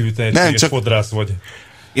 hogy rendkívül tehetséges csak- fodrász vagy.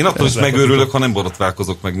 Én attól is megőrülök, ha nem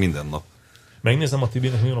borotválkozok meg minden nap. Megnézem a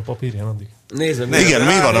Tibinek, mi van a papírján addig. Nézd meg. Igen,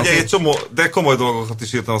 mi van? Ugye, egy csomó, de komoly dolgokat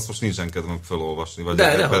is írtam, azt most nincsen kedvem felolvasni, vagy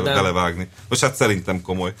belevágni. Most hát szerintem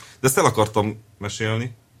komoly. De ezt el akartam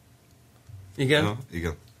mesélni. Igen? Ja,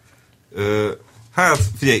 igen. Hát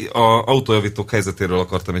figyelj, a autójavítók helyzetéről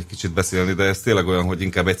akartam egy kicsit beszélni, de ez tényleg olyan, hogy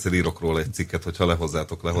inkább egyszer írok róla egy cikket, hogyha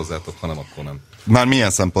lehozzátok, ha nem, akkor nem. Már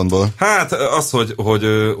milyen szempontból? Hát az,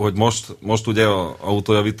 hogy most ugye az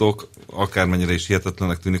autójavítók akármennyire is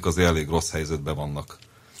hihetetlenek tűnik, azért elég rossz helyzetben vannak.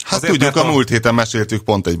 Hát Azért, tudjuk, mert a múlt héten meséltük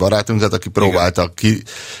pont egy barátunkat, aki próbálta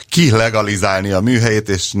ki legalizálni a műhelyét,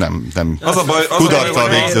 és nem Az a baj, kudarccal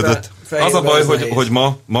végződött. Az a baj, hogy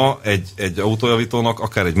ma egy autójavítónak,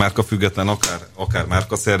 akár egy márkafüggetlen, akár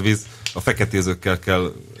márkaszerviz, a feketézőkkel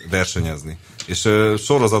kell versenyezni. És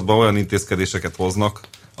sorozatban olyan intézkedéseket hoznak,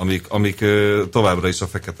 amik továbbra is a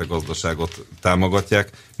fekete gazdaságot támogatják,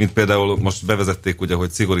 mint például most bevezették ugye,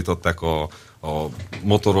 hogy szigorították a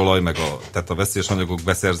motorolaj, tehát a veszélyes anyagok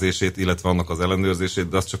beszerzését, illetve annak az ellenőrzését,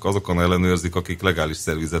 de azt csak azokon ellenőrzik, akik legális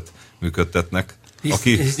szervizet működtetnek.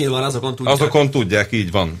 Hisz nyilván azokon tudják. Azokon tudják,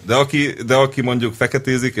 így van. De aki mondjuk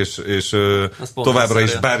feketézik, és továbbra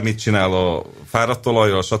is bármit csinál a fáradt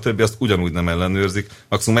olajjal, stb., azt ugyanúgy nem ellenőrzik.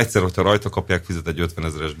 Maximum egyszer, hogyha rajta kapják, fizet egy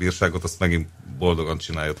 50 000-es bírságot, azt megint boldogan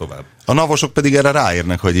csinálja tovább. A navosok pedig erre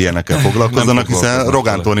ráérnek, hogy ilyenekkel foglalkozzanak, hiszen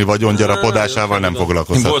Rogán Tóni vagyongyarapodásával nem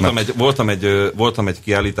foglalkozhatnak. Voltam egy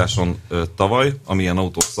kiállításon tavaly, ami ilyen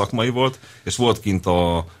autós szakmai volt, és volt kint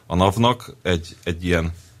a NAV-nak egy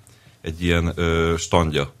ilyen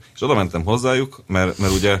standja. És oda mentem hozzájuk, mert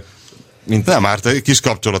ugye... Nem árt, egy kis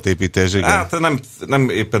kapcsolatépítés, igen. Hát nem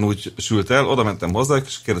éppen úgy sült el, oda mentem hozzájuk,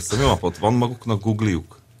 és kérdeztem, jó napot, van maguknak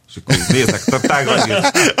Google-juk? És akkor néznek, tágra.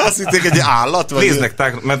 Azt hitték, egy állat? Vagy? Néznek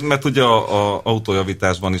tágra, mert ugye a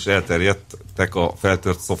autójavításban is elterjedtek a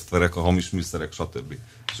feltört szoftverek, a hamis műszerek, stb.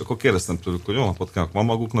 És akkor kérdeztem tőlük, hogy jó napot kívánok, van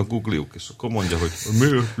maguknak Google-juk? És akkor mondja, hogy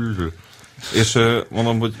miért? És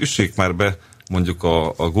mondom, hogy üssék már be mondjuk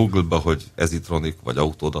a Google-ba, hogy Ezitronic, vagy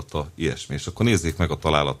Autodata, ilyesmi. És akkor nézzék meg a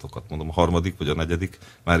találatokat. Mondom, a harmadik, vagy a negyedik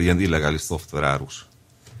már ilyen illegális szoftverárus.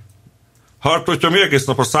 Hát, hogyha mi egész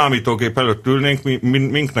nap a számítógép előtt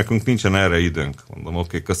ülnénk, nekünk nincsen erre időnk. Mondom,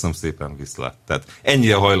 oké, köszönöm szépen, viszlát. Tehát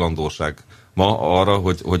ennyi a hajlandóság ma arra,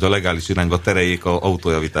 hogy a legális irányba tereljék az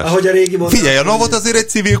autójavítást. Ahogy a régi mondta. Figyelj, a NAV-ot azért egy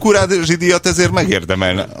civil kurási díjat ezért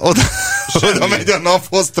megérdemelne. Oda megy a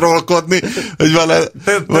NAV-hoz trollkodni, hogy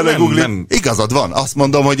vele Google. Nem. Igazad van, azt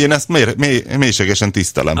mondom, hogy én ezt mélységesen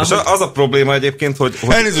tisztelem. És az a probléma egyébként, hogy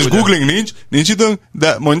elnézést, googling nincs időnk,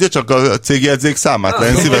 de mondja csak a cégjegyzék számát,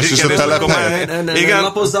 legyen szíves, és a telephelyet. Igen.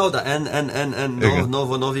 Lapozza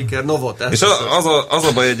oda, Noviker, Novot. És az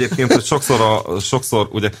a baj egyébként, hogy sokszor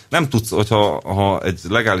ugye nem tudsz, hogyha egy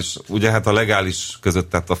legális, ugye hát a legális között,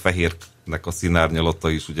 tehát a fehérnek a színárnyalata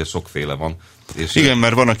is ugye sokféle van. És igen,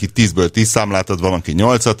 mert van, aki 10-ből 10 számlát ad, van, aki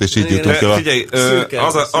 8-at, és így jutunk el. Figyelj,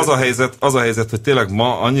 az a helyzet, hogy tényleg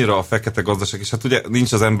ma annyira a fekete gazdaság, és hát ugye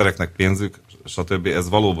nincs az embereknek pénzük, stb. Ez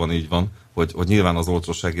valóban így van, hogy nyilván az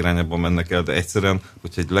olcsóság irányában mennek el, de egyszerűen,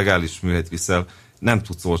 hogyha egy legális műhelyt viszel, nem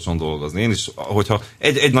tudsz olcsón dolgozni. Én is, hogyha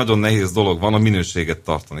egy nagyon nehéz dolog van, a minőséget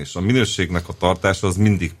tartani, és a minőségnek a tartása az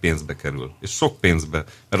mindig pénzbe kerül. És sok pénzbe.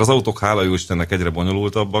 Mert az autók, hála jó Istennek, egyre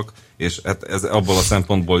bonyolultabbak, és hát ez abból a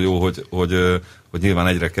szempontból jó, hogy nyilván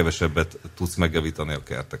egyre kevesebbet tudsz megjavítani a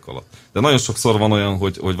kertek alatt. De nagyon sokszor van olyan,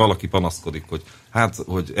 hogy valaki panaszkodik, hogy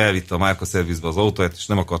hogy elvitte a márkaszervizbe az autóját, és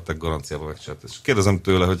nem akartak garanciába megcsinálni. És kérdezem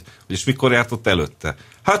tőle, hogy és mikor járt ott előtte?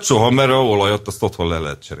 Hát soha, mert a olajat azt otthon le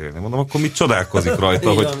lehet cserélni. Mondom, akkor mit csodálkozik rajta,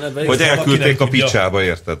 hogy elküldték a picsába,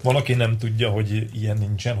 érted? Van, aki nem tudja, hogy ilyen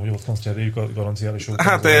nincsen, hogy otthon cseréljük a garanciális autót.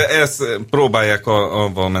 Hát ezt próbálják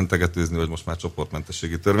avval mentegetőzni, hogy most már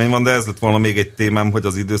csoportmentességi törvény van, de ez lett volna még egy témám, hogy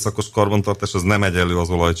az időszakos karbantartás az nem egyenlő az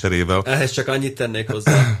olajcserével. Ehhez csak annyit tennék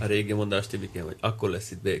hozzá a régi mondás, Tibikém, hogy akkor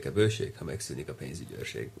lesz itt békebőség, ha megszűnik a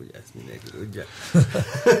pénzügyőrség. Ugye ezt mindenki tudja.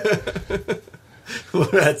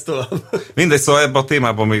 Mehetsz tovább. Mindegy, szóval ebben a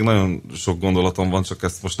témában még nagyon sok gondolatom van, csak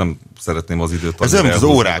ezt most nem szeretném az időt. Ez nem az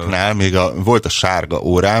óráknál, még volt a sárga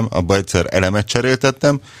órám, abban egyszer elemet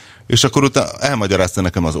cseréltettem, és akkor utána elmagyarázta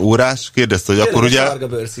nekem az órás, kérdezte, hogy akkor ugye... Sárga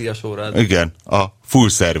bőrszíjas órád. Igen, a full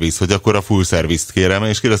service, hogy akkor a full service-t kérem,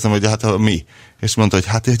 és kérdeztem, hogy hát mi? És mondta, hogy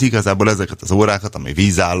hát hogy igazából ezeket az órákat, ami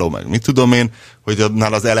vízálló, meg mit tudom én, hogy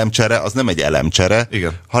nála az elemcsere, az nem egy elemcsere,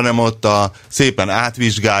 igen, hanem ott szépen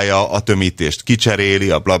átvizsgálja, a tömítést kicseréli,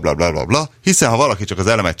 a bla bla bla bla bla, hiszen ha valaki csak az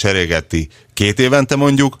elemet cserélgeti 2 évente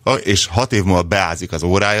mondjuk, és 6 év múlva beázik az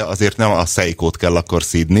órája, azért nem a Seikót kell akkor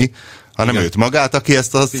szidni, hanem őt magát, aki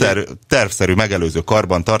ezt a tervszerű megelőző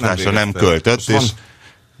karbantartásra nem költött. És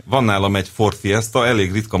van nálam egy Ford Fiesta,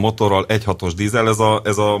 elég ritka motorral, 1.6-os dízel,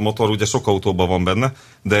 ez a motor ugye sok autóban van benne,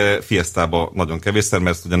 de Fiestában nagyon kevésszer,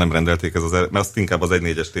 mert ezt ugye nem rendelték, mert azt inkább az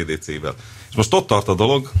 1.4-es TDC-vel. És most ott tart a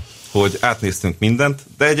dolog, hogy átnéztünk mindent,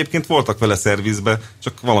 de egyébként voltak vele szervizbe,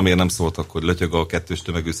 csak valamiért nem szóltak, hogy lötyög a 2-es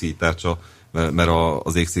tömegű szítárcsa, mert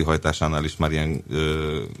az égszívhajtásánál is már ilyen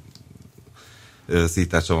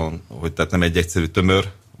szítárcsa van, hogy tehát nem egy egyszerű tömör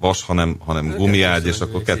vas, hanem gumiágy, és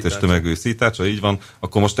akkor 2-es tömegű szítárcsa, így van.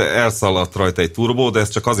 Akkor most elszaladt rajta egy turbó, de ez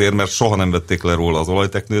csak azért, mert soha nem vették le róla az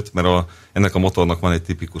olajteknőt, mert ennek a motornak van egy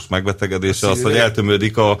tipikus megbetegedése, az, hogy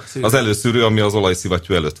eltömődik az előszűrő, ami az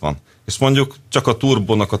olajszivattyú előtt van. És mondjuk csak a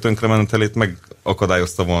turbónak a tönkremenetelét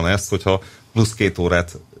megakadályozta volna ezt, hogyha plusz 2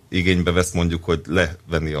 órát igénybe vesz mondjuk, hogy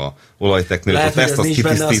levenni a olajteknőt, lehet, ezt azt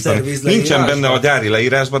kitisztítani. Nincsen benne a gyári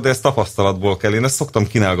leírásban, de ezt tapasztalatból kell. Én ezt szoktam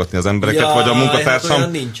kínálgatni az embereket, vagy a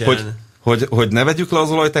munkatársam, hogy ne vegyük le az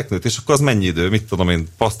olajteknőt, és akkor az mennyi idő? Mit tudom én,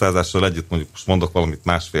 pasztázással együtt mondjuk most mondok valamit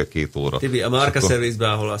 1,5-2 óra. Tibi, a márkaszervizben,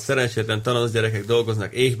 ahol a szerencsétlen tanulós gyerekek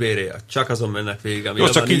dolgoznak éhbérért, csak azon mennek végig. Jó,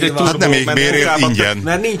 csak így egy turbó, nem éhbérért ingyen.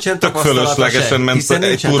 Mert nincsen tök fölöslegesen ment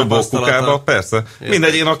egy turbókukába, persze.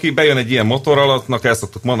 Mindegy, én aki bejön egy ilyen motor alattnak, el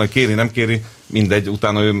szoktuk mondani, hogy kéri, nem kéri, mindegy,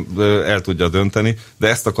 utána ő el tudja dönteni, de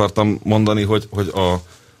ezt akartam mondani,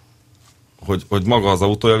 hogy maga az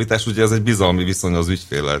autójavítás, ugye ez egy bizalmi viszony az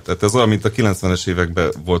ügyféllel. Tehát ez olyan, mint a 90-es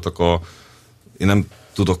években voltak én nem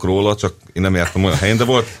tudok róla, csak én nem jártam olyan helyen, de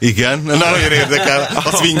volt... Igen, nagyon érdekel.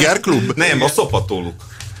 A Swinger Club? Nem, a Szopatóluk.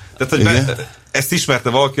 Tehát, hogy ezt ismerte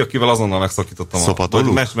valaki, akivel azonnal megszakítottam.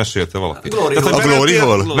 Szopatóluk? Mesélte valaki. A Glory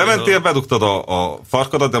hol? Bementél, bedugtad a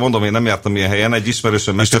farkadat, de mondom, én nem jártam ilyen helyen, egy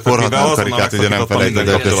ismerősen mesélte, akivel azonnal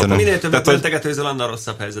megszakítottam. Minél többet mentegetőzel, annál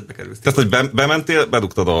rosszabb helyzetbe kerülsz. Tehát, hogy bementél,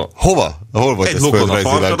 bedugtad Hova? Hol volt egy ez lukon a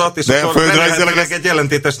farkadat, és akkor remélhetőleg egy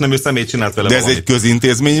ellentétes nemű személy csinált vele valamit. De ez egy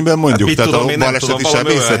közintézményben mondjuk? Hát, tehát a baleseti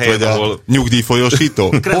sebészet, vagy a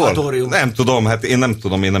nyugdíjfolyósító? Nem tudom, hát én nem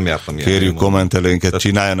tudom, én nem jártam ilyen. Kérjük kommentelőinket,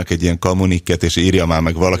 csináljanak egy ilyen kommunikket, és írja már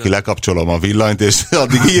meg valaki, lekapcsolom a villanyt, és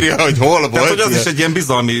addig írja, hogy hol volt. Tehát, hogy az is egy ilyen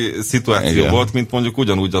bizalmi szituáció volt, mint mondjuk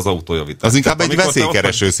ugyanúgy az autójavítás. Az inkább egy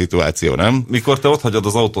veszélykereső szituáció, nem? Mikor te ott hagyod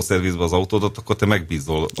az autószervizbe az autódat, akkor te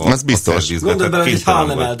megbízol az biztos. Gondolj bele, hogy egy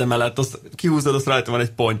hálnemelde mellett, azt kihúzod, azt rajta van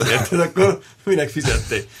egy pont, érted? Akkor minek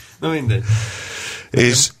fizették? Na mindegy.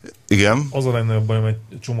 És igen. Az a legnagyobb bajom egy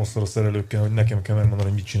csomószor a szerelőkkel, hogy nekem kell megmondani,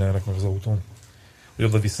 hogy mit csinálnak meg az autón. Hogy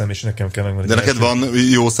oda viszem, és nekem kell megmondani. De neked van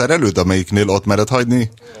jó szerelőd, amelyiknél ott mered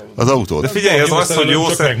hagyni az autót? De figyelj, ez az, hogy jó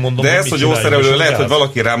szerelő, de ez, hogy jó szerelő, lehet, hogy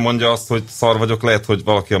valaki rám mondja azt, hogy szar vagyok, lehet, hogy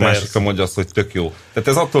valaki a másikra mondja azt, hogy tök jó. Tehát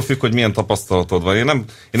ez attól függ, hogy milyen tapasztalatod van. Én nem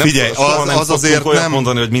figyelj, az azért nem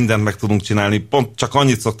mondani, hogy mindent meg tudunk csinálni. Pont csak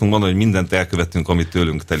annyit szoktunk mondani, hogy mindent elkövettünk, amit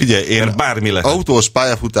tőlünk telik. Figyelj, én bármi lehet. Autós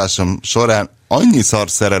pályafutásom során annyi szar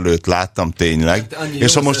szerelőt láttam tényleg,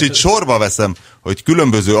 és ha most így sorba veszem, hogy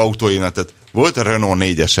különböző autóénetet, volt a Renault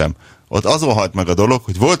 4-esem, ott azon halt meg a dolog,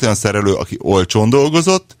 hogy volt olyan szerelő, aki olcsón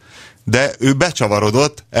dolgozott, de ő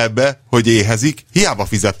becsavarodott ebbe, hogy éhezik, hiába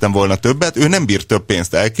fizettem volna többet, ő nem bírt több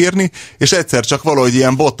pénzt elkérni, és egyszer csak valahogy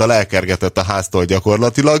ilyen bottal elkergetett a háztól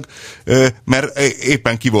gyakorlatilag, mert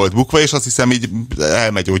éppen ki volt bukva, és azt hiszem így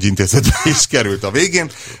elmegyógyintézetbe is került a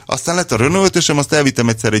végén. Aztán lett a Renault 5-ösöm, azt elvittem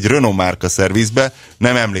egyszer egy Renault márka szervizbe,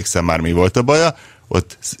 nem emlékszem már mi volt a baja,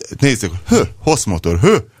 ott nézzük, hosszmotor,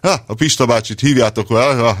 a Pista bácsit hívjátok,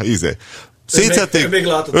 Szétszették, még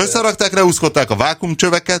látott összerakták, leúszkodták a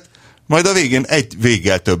vákumcsöveket, majd a végén egy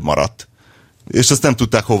véggel több maradt. És azt nem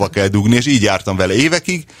tudták hova kell dugni, és így jártam vele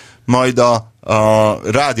évekig, majd a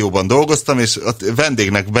rádióban dolgoztam, és a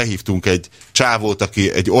vendégnek behívtunk egy csávót,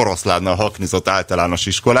 aki egy oroszlánnal haknizott általános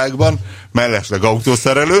iskolákban, mellesleg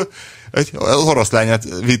autószerelő, egy oroszlányát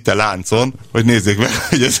vitte láncon, hogy nézzék meg,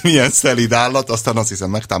 hogy ez milyen szelíd állat, aztán azt hiszem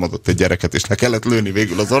megtámadott egy gyereket, és le kellett lőni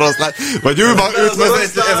végül az oroszlány, vagy ő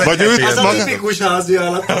maga... tipikus házi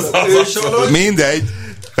állat. Mindegy.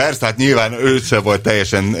 Persze, hát nyilván ő se volt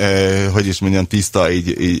teljesen, hogy is mondjam, tiszta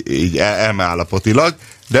így elmeállapotilag,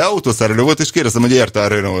 de autószerelő volt, és kérdeztem, hogy érte a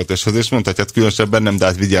Renault-oshoz, és mondta, hogy hát különösebben nem, de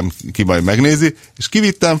hát vigyem ki, majd megnézi, és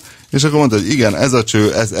kivittem, és akkor mondta, hogy igen, ez a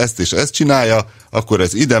cső, ezt és ezt csinálja, akkor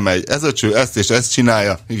ez ide megy, ez a cső, ezt és ezt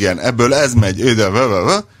csinálja, igen, ebből ez megy, ide,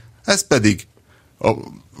 ez pedig,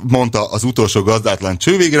 mondta az utolsó gazdátlan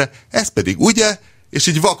cső végre, ez pedig ugye, és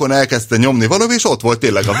így vakon elkezdte nyomni valami, és ott volt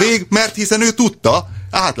tényleg a vég, mert hiszen ő tudta,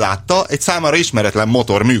 átlátta egy számára ismeretlen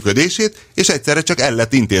motor működését, és egyszerre csak el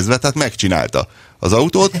lett intézve, tehát megcsinálta az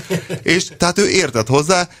autót, és tehát ő értett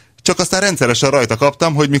hozzá, csak aztán rendszeresen rajta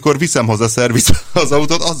kaptam, hogy mikor viszem hozzá szerviz az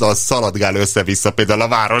autót, azzal szaladgál össze-vissza, például a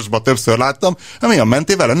városba többször láttam, amilyen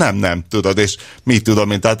mentél vele? Nem, tudod, és mit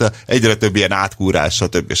tudom én, tehát egyre több ilyen átkúrás,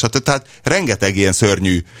 stb. Tehát rengeteg ilyen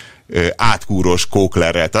szörnyű átkúrós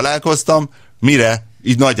kóklerrel találkoztam, mire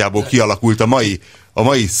így nagyjából kialakult a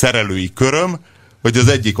mai szerelői köröm, hogy az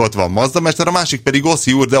egyik ott van Mazdamester, a másik pedig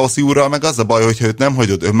Oszi úr, de Oszi úrral meg az a baj, hogyha őt nem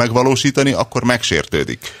hagyod önmegvalósítani, akkor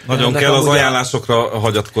megsértődik. Nagyon kell az ajánlásokra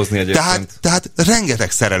hagyatkozni egyébként. Tehát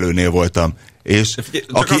rengeteg szerelőnél voltam. És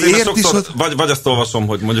aki ért is... Vagy azt olvasom,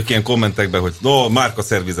 hogy mondjuk ilyen kommentekben, hogy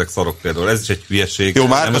márkaszervizek szarok például, ez is egy hülyeség. Jó,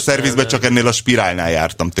 márkaszervizben csak ennél a spirálnál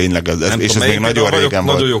jártam tényleg, és ez még nagyon régen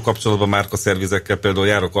volt. Nagyon jó kapcsolatban márkaszervizekkel, például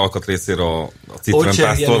járok alkatrészére a Citroen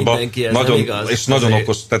Pásztorba. Nagyon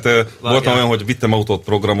okos. Tehát voltam olyan, hogy vittem autót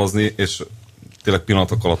programozni, és tényleg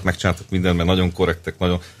pillanatok alatt megcsináltak mindent, mert nagyon korrektek,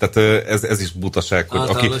 tehát ez is butaság,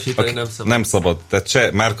 hogy aki nem szabad. Tehát se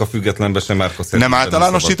márka függetlenben, se márka szerint. Nem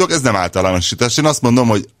általánosítok, ez nem általánosítás. Én azt mondom,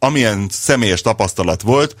 hogy amilyen személyes tapasztalat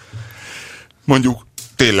volt, mondjuk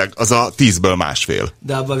tényleg az a 10-ből másfél.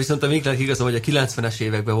 De abban viszont a Winkler igazam, hogy a 90-es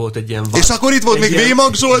években volt egy ilyen... És akkor itt volt még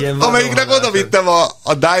V-Mag Zsolt, amelyiknek odavittem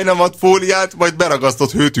a Dynamat fóliát, majd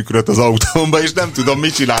beragasztott hőtükröt az autómba, és nem tudom,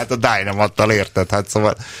 mit csinált a Dynamattal, érted? Hát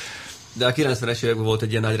szóval... De a 90-es években volt egy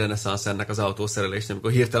ilyen nagy reneszánsz ennek az autószerelésnek,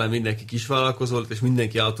 amikor hirtelen mindenki kisvállalkozó volt, és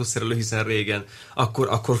mindenki autószerelő, hiszen régen,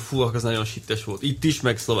 akkor fú, az nagyon sittes volt. Itt is,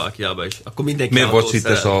 meg Szlovákiában is. Akkor mindenki miért volt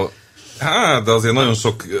sittes de azért nagyon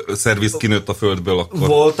sok szerviz kinőtt a földből akkor.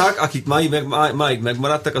 Voltak, akik máig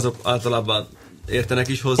megmaradtak, azok általában értenek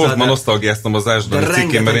is hozzá. Pont ma nosztalgiáztam az Ásdani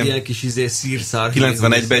cikkemben. Rengeteg ilyen kis szírszár.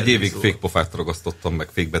 91-ben egy évig fékpofát ragasztottam, meg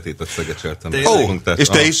fékbetétet szegecseltem. És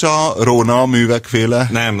te is a Róna művekféle?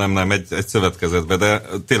 Nem, egy szövetkezetben, de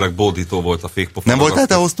tényleg bódító volt a fékpofa. Nem voltál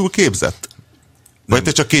te ahhoz túl képzett? Vagy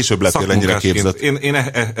te csak később lettél ennyire képzett? Én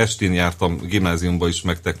estén jártam gimnáziumba is,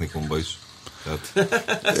 meg technikumba is.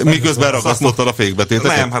 Tehát... Miközben ragasztottad a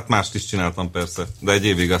fékbetéteket? Nem, hát mást is csináltam persze, de egy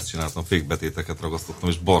évig azt csináltam, fékbetéteket ragasztottam,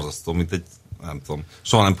 és borzasztó, mint egy, nem tudom,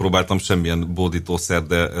 soha nem próbáltam semmilyen bódítószer,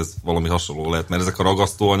 de ez valami hasonló lehet, mert ezek a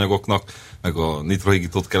ragasztóanyagoknak, meg a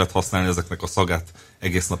nitrohigítót kellett használni, ezeknek a szagát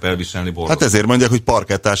egész nap elviselni borzasztó. Hát ezért mondják, hogy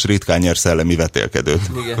parkettás ritkán nyer szellemi vetélkedőt.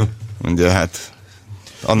 Igen. Ugye, hát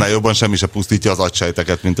annál jobban semmi se pusztítja az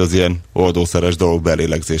agysejteket, mint az ilyen oldószeres dolgok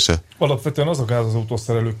belélegzése. Alapvetően az a gáz az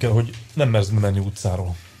autószerelőkkel, hogy nem mersz menni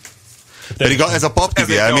utcáról. Pedig ez a Pap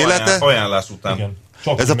TV elmélete... Ajánlás után. Igen.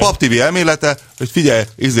 Ez a Pap TV elmélete, hogy figyelj,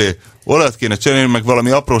 olajat kéne cserélni, meg valami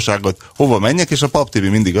apróságot, hova menjek, és a Pap TV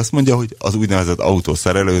mindig azt mondja, hogy az úgynevezett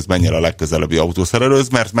autószerelőhöz menjen a legközelebbi autószerelőhöz,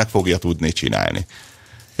 mert meg fogja tudni csinálni.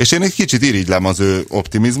 És én egy kicsit irigylem az ő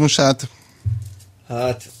optimizmusát.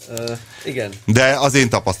 Hát, igen. De az én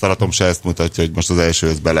tapasztalatom se ezt mutatja, hogy most az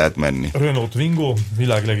elsőhöz be lehet menni. Renault Twingo,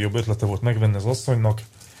 világ legjobb ötlete volt megvenni az asszonynak.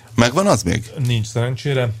 Megvan az még? Nincs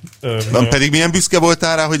szerencsére. Pedig milyen büszke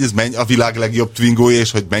voltál rá, hogy ez a világ legjobb Twingója,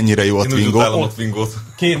 és hogy mennyire jó a Twingo? Én úgy a Twingót.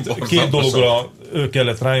 Két dologra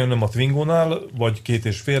kellett rájönnöm a Twingonál, vagy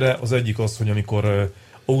 2,5-re. Az egyik az, hogy amikor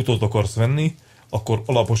autót akarsz venni, akkor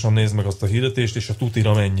alaposan nézd meg azt a hirdetést, és a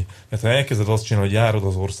tutira menj. Mert ha elkezded azt csinálni, hogy járod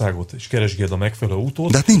az országot, és keresgéld a megfelelő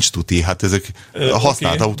autót... De hát nincs tuti, hát ezek a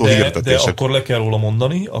használt autó hirdetések. De akkor le kell róla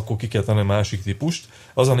mondani, akkor ki kell tenni a másik típust.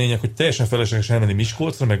 Az a lényeg, hogy teljesen felesleges elmenni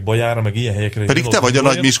Miskolcra, meg Bajára, meg ilyen helyekre. Pedig te vagy a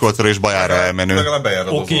nagy Miskolcra és Bajára elmenő.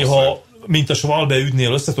 Oké, ha mint a Svalbe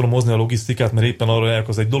ügynél össze tudom hozni a logisztikát, mert éppen arra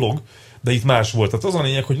az egy dolog, de itt más volt. Tehát az a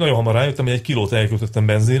lényeg, hogy nagyon hamar rájöttem, hogy 1 kilót elköltöttem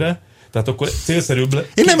benzinre, Tehát akkor célszerűbb...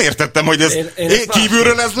 Én nem értettem, hogy ez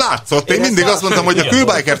kívülről ez látszott. Én mindig azt mondtam, hogy a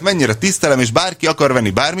kőbájkert mennyire tisztelem, és bárki akar venni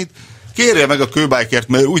bármit, kérje meg a kőbájkert,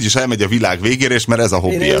 mert úgyis elmegy a világ végére, és mert ez a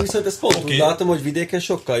hobbija. Én viszont ezt pont úgy látom, hogy vidéken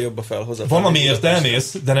sokkal jobb a felhozat. Van, amiért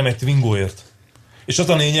elmész, de nem egy Twingoért. És az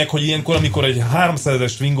a lényeg, hogy ilyenkor, amikor egy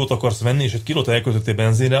 300-es Twingot akarsz venni, és egy kilót elköltöttél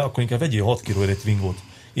benzinre, akkor inkább vegyél 6 kilóért egy Twingot.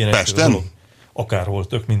 Pesten? Akárhol,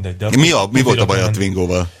 tök mindegy. De Mi volt a baj a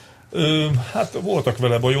Twingoval? Hát voltak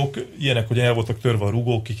vele bajok, ilyenek, hogy el voltak törve a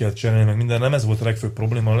rugók, ki kellett cserélni, meg minden. Nem ez volt a legfőbb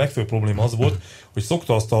probléma. A legfőbb probléma az volt, hogy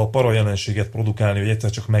szokta azt a para jelenséget produkálni, hogy egyszer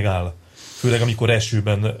csak megáll. Főleg amikor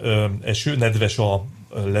eső, nedves a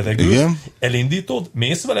levegő. Igen. Elindítod,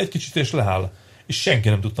 mész vele egy kicsit és leáll. És senki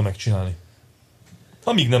nem tudta megcsinálni.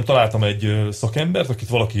 Amíg nem találtam egy szakembert, akit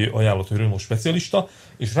valaki ajánlott, hogy Renault specialista,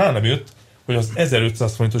 és rá nem jött, hogy az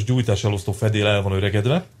 1500 forintos gyújtáselosztó fedél el van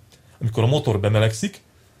öregedve, amikor a motor bemelegszik,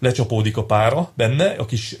 lecsapódik a pára benne, a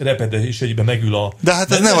kis repedés egyben megül a... De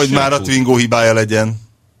hát ez nehogy már a Twingo hibája legyen.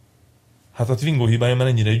 Hát a Twingo hibája, mert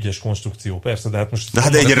ennyire ügyes konstrukció, persze, de hát most... De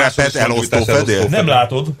hát egy reped elosztó fedél? Nem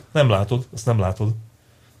látod, azt nem látod.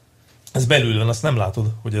 Ez belül van, azt nem látod,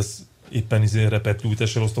 hogy ez éppen repett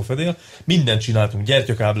gyújtás elosztó fedél. Mindent csináltunk,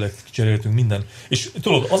 gyertyakáblet cseréltünk, minden. És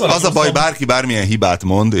tudod, az a baj, bárki bármilyen hibát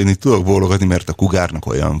mond, én itt tudok bólogatni, mert a Kugárnak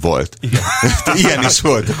olyan volt. Igen. Ilyen is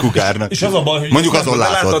volt a Kugárnak. És az a baj, hogy mondjuk azon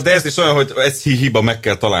látod. De ez is olyan, hogy egy hiba meg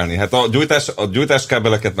kell találni. Hát a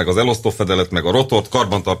gyújtáskábeleket, meg az elosztófedelet, meg a rotort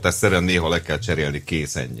karbantartás szerint néha le kell cserélni,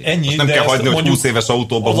 kész ennyi. Most nem kell hagyni, hogy 20 éves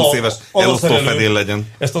autóban 20 éves elosztófedél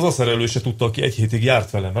legyen. Ezt az a szerelő se tudta, aki egy hétig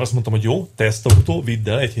járt vele. Mert azt mondtam, hogy jó, tesztautó, vidd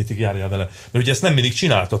el, egy hétig járjál vele. Mert ugye ezt nem mindig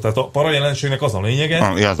csinálta. Tehát a parajelenségnek az a lényege,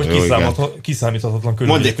 hogy kiszámíthatatlan körülmények.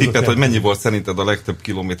 Mondj egy tippet, hogy mennyi volt szerinted a legtöbb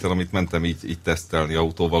kilométer, amit mentem így tesztelni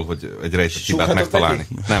autóval, hogy egy rejtett hibát megtalálni.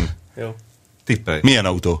 Nem. Jó. Tippelj. Milyen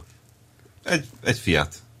autó? Egy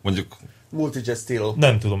Fiat. Mondjuk. Multijet Stilo.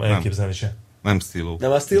 Nem tudom elképzelni se. Nem Stilo.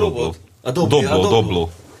 Nem a Stilo volt? A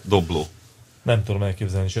Dobló. Nem tudom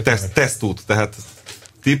elképzelni se. Tesztút, tehát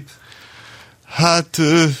tipp. Hát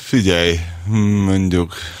figyelj,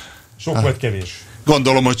 mondjuk. Sok vagy kevés?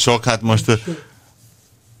 Gondolom, hogy sok, hát most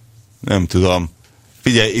nem tudom.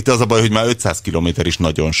 Figyelj, itt az a baj, hogy már 500 kilométer is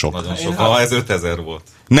nagyon sok. Nagyon sok. Ha ez 5000 volt.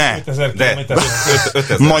 Ne! 5000 De. kilométer.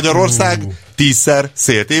 5000. Magyarország 10-szer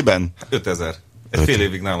széltében? 5000. Egy fél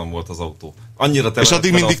évig nálam volt az autó. Annyira és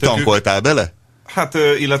addig mindig tankoltál bele? Hát,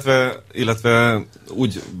 illetve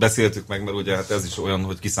úgy beszéltük meg, mert ugye hát ez is olyan,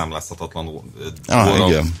 hogy kiszámlázhatatlanul.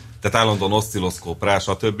 Igen. Tehát állandóan oszcilloszkóp rá,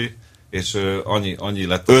 stb. És annyi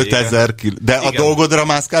lett. 5000 kiló. De igen. A dolgodra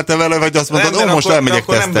mászkáltál vele, vagy azt mondod, most elmegyek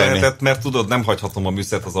tesztelni? Nem lehetett, mert tudod, nem hagyhatom a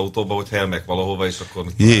műszert az autóba, hogy elmegyek valahova, és akkor...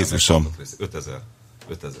 Jézusom. 5000.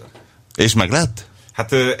 És meg lett?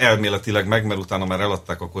 Hát elméletileg meg, mert utána már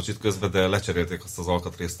eladták a kocsit közben, de lecserélték azt az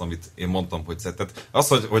alkatrészt, amit én mondtam, hogy szedett. Az,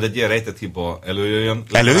 hogy egy ilyen rejtett hiba előjöjjön...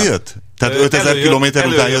 Előjött? Tehát 5000 kilométer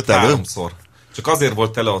után jött elő? 3-szor. Csak azért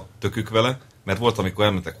volt tele a tökük vele, mert volt, amikor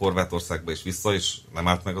elmentek Horvátországba és vissza, és nem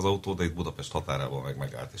állt meg az autó, de itt Budapest határában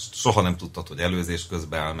megállt. És soha nem tudtad, hogy előzés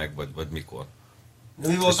közben áll meg, vagy mikor.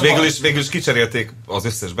 És végül is kicserélték az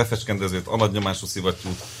összes befecskendezőt, a nagynyomású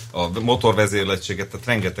szivattyút, a motorvezérlettséget, tehát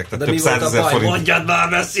rengeteg, tehát több 100 000 forint. Mondjad már,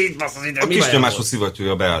 mert szétbasz az ide. A kis nyomású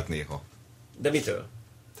szivattyúja beállt néha. De mitől?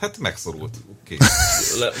 Hát megszorult.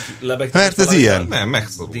 Mert ez ilyen. Nem,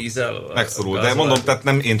 megszorult. Dízel, megszorult. De mondom, tehát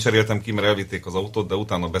nem én cseréltem ki, mert elvitték az autót, de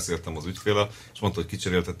utána beszéltem az ügyféllel, és mondta, hogy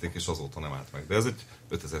kicseréltették, és azóta nem állt meg. De ez egy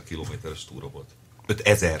 5000 kilométeres túra volt.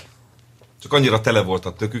 5000! Csak annyira tele volt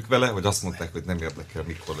a tökük vele, hogy azt mondták, hogy nem érdekel,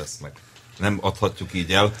 mikor lesz meg. Nem adhatjuk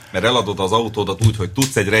így el, mert eladod az autódat úgy, hogy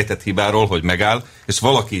tudsz egy rejtett hibáról, hogy megáll, és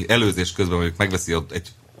valaki előzés közben mondjuk megveszi egy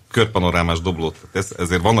körpanorámás doblót.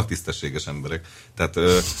 Ezért vannak tisztességes emberek. Tehát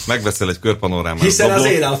megveszel egy körpanorámás hiszen doblót.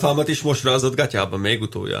 Hiszen az én alfámat is most rázott gatyában még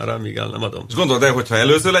utoljára, míg el nem adom. És gondold el, hogyha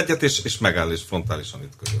előzöl egyet, és megáll, és frontálisan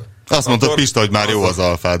itt közül. Azt mondtad, Pista, hogy már jó az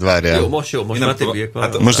alfád, várjál. Jó, most már többiek van.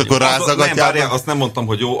 Hát, most akkor rázz a gatyában? Nem, azt nem mondtam,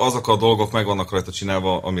 hogy jó, azok a dolgok meg vannak rajta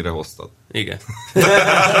csinálva, amire hoztad. Igen.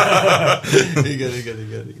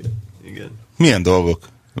 Igen. Milyen dolgok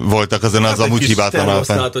voltak azon az amúgy hibátlan alfán?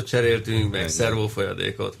 Termosztátot cseréltünk, meg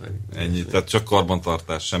szervófolyadékot, meg... Ennyi, tehát csak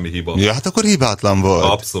karbantartás, semmi hiba. Ja, hát akkor hibátlan volt.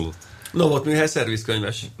 Abszolút. No, volt műhely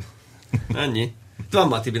szervizkönyves. Ennyi. Van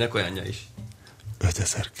már Tibinek olyanja is.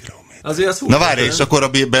 5000 kilométer. Azért az na várj, és akkor a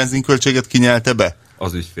benzinköltséget kinyelte be?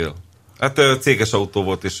 Az ügyfél. Hát céges autó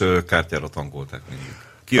volt, és kártyára tankolták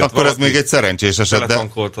mindig. Akkor ez még egy szerencsés eset,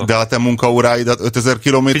 de a te munkaóráidat 5000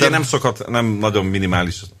 kilométer... Figyelj, nem sokat, nem nagyon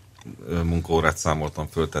minimális munkaórát számoltam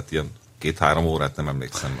föl, tehát ilyen 2-3 órát, nem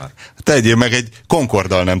emlékszem már. Tegyél meg egy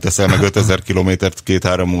Concorddal nem teszel meg 5000 kilométert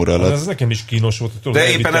 2-3 óra alatt. Ez nekem is kínos volt. Tudod, De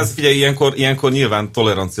éppen ez, figyelj, ilyenkor nyilván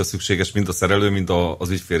tolerancia szükséges mind a szerelő, mind az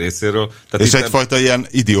ügyfél részéről. Tehát És egyfajta ilyen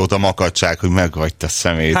idióta makadság, hogy meghagyta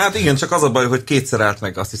szemét. Hát igen, csak az a baj, hogy kétszer állt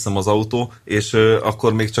meg, azt hiszem, az autó, és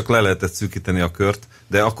akkor még csak le lehetett szűkíteni a kört,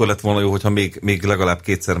 de akkor lett volna jó, hogyha még legalább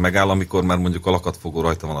kétszer megáll, amikor már mondjuk a lakatfogó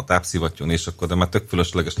rajta van a tápszivattyún, és akkor, de már tök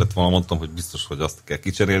fölösleges lett volna, mondtam, hogy biztos, hogy azt kell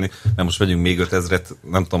kicserélni, nem most vegyünk még 5000-et,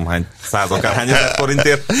 nem tudom hány, 100 akárhány ezer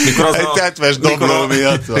forintért, mikor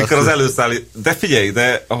az előszállít. De figyelj,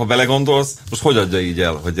 de ha belegondolsz, most hogy adja így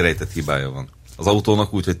el, hogy rejtett hibája van? Az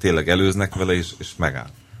autónak úgy, hogy tényleg előznek vele, és megáll.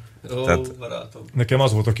 Ó, Tehát- barátom. Nekem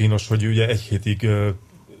az volt a kínos, hogy ugye egy hétig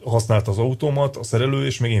használta az autómat, a szerelő,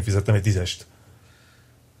 és még én fizettem egy 10-est.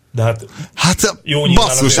 De hát Hát Jó, nyilván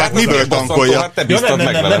basszus, azért hát miből tankolja? Hát te bíztad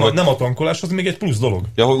meg vele, hogy... nem a tankolás, az még egy plusz dolog.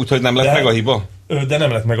 Ja, úgyhogy nem lett De- meg a hiba? De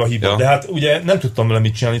nem lett meg a hiba. Ja. De hát ugye nem tudtam vele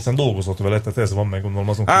mit csinálni, hiszen dolgozott vele, tehát ez van meg, gondolom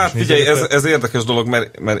azon Hát is figyelj, nézegetve. ez érdekes dolog,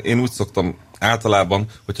 mert én úgy szoktam általában,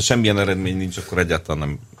 hogyha semmilyen eredmény nincs, akkor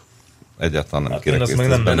egyáltalán nem Hát kérek én azt részt meg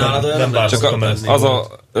nem, ebben. nem, nálad olyan nem nem Csak változtam lehet ezt. az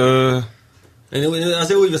a... Én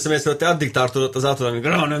azért úgy veszem észre, hogy te addig tartodott az által, amíg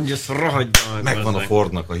nem győz, rohadj meg. Megvan a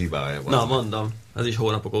Fordnak a hibája. Na, mondom. Ez is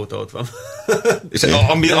hónapok óta ott van. És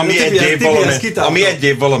ami egy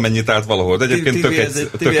év valamennyit állt valahol, de egyébként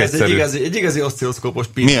tök egyszerű. Egy igazi oszcilloszkópos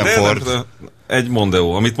pin. Milyen De Ford? egy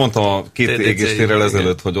Mondeo, amit mondtam a 2 TDC, égéstérrel igen.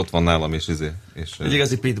 ezelőtt, hogy ott van nálam, és Egy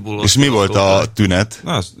igazi pitbull. És mi volt a tünet?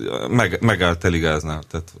 Na, megáll teligáznál.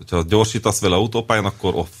 Tehát, hogyha gyorsítasz vele autópályán,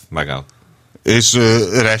 akkor off, megáll. És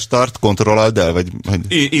restart, kontrolláld el? Vagy...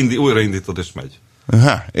 Újraindítod, és megy.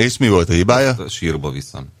 És mi volt a hibája? Sírba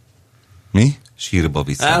viszem. Mi? Sírba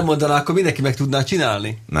viszem. Elmondaná, akkor mindenki meg tudná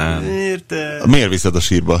csinálni. Nem. Érted? Miért viszed a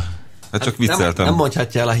sírba? Hát csak vicceltem. Nem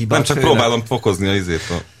mondhatja el a hibát. Nem, csak főleg. próbálom fokozni a izét.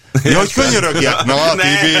 Ja, hogy könyörögjek! Na,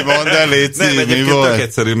 Tibi, mondd el, légy Nem, szív, mi egyébként tök volt?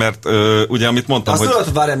 egyszerű, mert ugye amit mondtam, Azt hogy...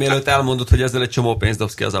 tudod, várjál, mielőtt elmondod, hogy ezzel egy csomó pénzt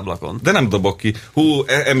dobsz ki az ablakon. De nem dobok ki.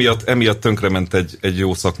 Emiatt tönkrement egy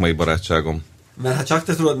jó szakmai barátságom. Mert ha csak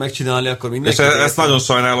te tudod megcsinálni, akkor mindenki... És ezt nagyon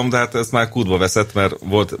sajnálom, de hát ezt már kurva veszett, mert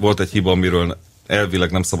volt egy hiba, amiről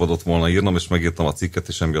elvileg nem szabadott volna írnom, és megírtam a cikket,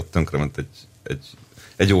 és emiatt tönkrement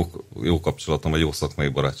egy jó kapcsolatom, egy jó szakmai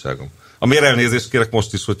barátságom. Amiért elnézést kérek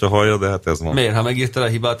most is, hogyha hallja, de hát ez van. Miért? Ha megírtál a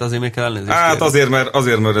hibát, azért még kell elnézést Hát kérni?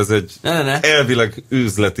 azért, mert ez egy Ne. elvileg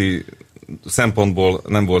üzleti szempontból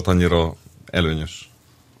nem volt annyira előnyös.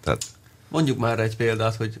 Tehát Mondjuk már egy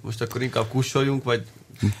példát, hogy most akkor inkább kussoljunk, vagy...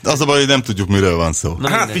 Az a baj, hogy nem tudjuk, miről van szó. Na,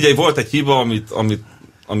 hát mindegy. figyelj, volt egy hiba,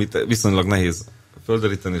 amit viszonylag nehéz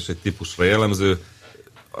földeríteni, és egy típusra jellemző.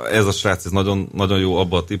 Ez a srác, ez nagyon, nagyon jó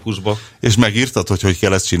abba a típusba. És megírtad, hogy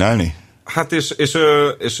kell ezt csinálni? Hát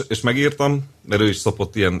és megírtam, mert ő is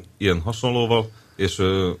szopott ilyen hasonlóval, és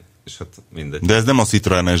hát mindegy. De ez nem a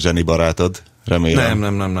Citroenes Zseni barátod, remélem.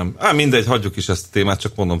 Nem. Mindegy, hagyjuk is ezt a témát,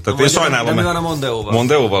 csak mondom. Tehát Na, én vagy sajnálom. de mi van a Mondeóval?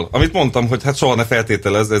 Mondeóval? Amit mondtam, hogy hát soha ne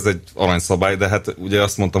feltételezz, ez egy aranyszabály, de hát ugye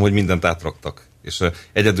azt mondtam, hogy mindent átraktak. És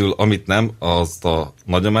egyedül, amit nem, azt a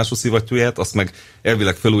nagyomású szivattyúját, azt meg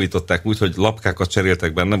elvileg felújították úgy, hogy lapkákat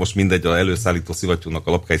cseréltek benne, most mindegy, az előszállító szivattyúnak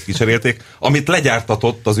a lapkáit kicserélték, amit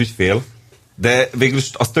legyártatott az ügyfél, de végül is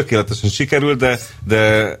az tökéletesen sikerült,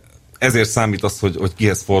 de ezért számít az, hogy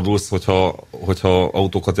kihez fordulsz, hogyha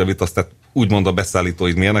autókat javítasz, tehát úgymond a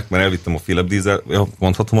beszállítóid milyenek, mert elvittem a Philip Diesel,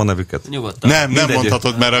 mondhatom a nevüket? Nyugodtan. Nem Mindegy.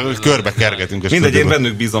 mondhatod, mert körbe kergetünk. a Mindegy, én stúdióban.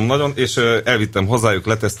 bennük bízom nagyon, és elvittem hozzájuk,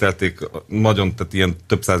 letesztelték, nagyon, tehát ilyen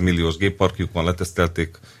több 100 milliós gépparkjuk van,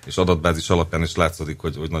 letesztelték, és adatbázis alapján is látszik,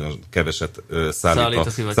 hogy nagyon keveset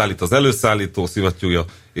szállít az előszállító szivattyúja,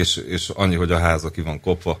 és annyi, hogy a háza ki van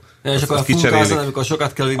kopva. Ja, és akkor a Azt funkázon, amikor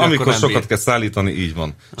sokat kell vinni, amikor akkor nem sokat bír. kell szállítani, így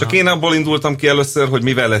van. Csak én abból indultam ki először, hogy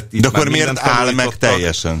mivel lett itt De akkor már miért mindent áll meg felújítottak.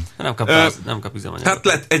 teljesen? Nem kap üzemanyagot.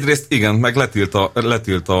 Hát egyrészt igen, meg letilt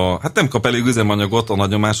a hát nem kap elég üzemanyagot a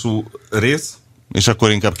nagyomású rész, És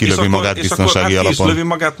akkor inkább kilövi magát és biztonsági akkor, hát ki is alapon. lövi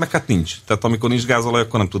magát, meg hát nincs. Tehát amikor nincs gázolaj,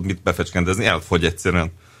 akkor nem tud mit befecskendezni, elfogy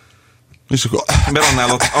egyszerűen. És akkor... Mert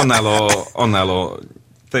annál a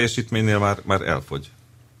teljesítménynél már elfogy.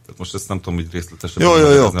 Tehát most ezt nem tudom, hogy részletesen Jó.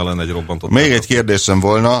 lenne egy robbantott. Még egy kérdésem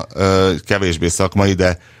volna, kevésbé szakmai,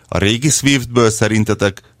 de a régi Swiftből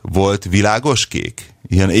szerintetek volt világos kék?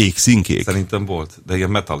 Ilyen égszínkék? Szerintem volt, de ilyen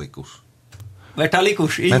metallikus.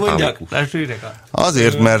 Metallikus, így Metallikus. mondják?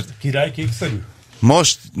 Azért, mert Királykékszerű?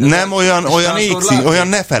 most nem olyan égszín, sátorlátni? olyan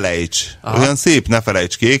ne felejts, olyan szép ne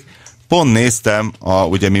felejts kék. Pont néztem,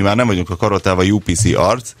 ugye mi már nem vagyunk a Karotával UPC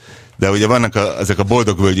arc, de ugye vannak ezek a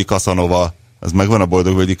Boldogvölgyi Casanova, az megvan a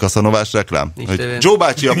Boldogvölgyi Casanovás reklám? Nincs Hogy tévén. Joe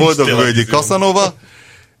bácsi a Boldogvölgyi Casanova,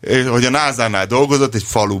 hogy a NASA-nál dolgozott, egy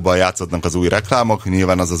faluban játszottak az új reklámok,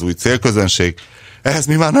 nyilván az az új célközönség. Ehhez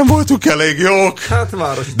mi már nem voltunk elég jók. Hát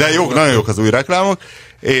város. De jók, nagyon jók az új reklámok,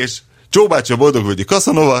 és Joe bácsi a boldogvölgyi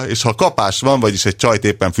Casanova, és ha kapás van, vagyis egy csajt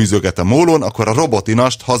éppen fűzöget a mólón, akkor a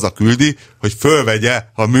robotinast hazaküldi, hogy fölvegye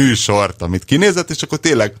a műsort, amit kinézett, és akkor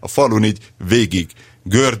tényleg a falun így végig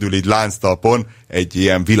gördül így lánctalpon egy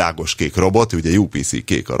ilyen világos kék robot, ugye UPC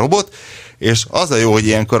kék a robot, és az a jó, hogy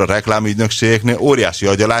ilyenkor a reklámügynökségeknél óriási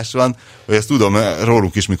agyalás van, hogy ezt tudom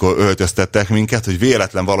róluk is, mikor öltöztettek minket, hogy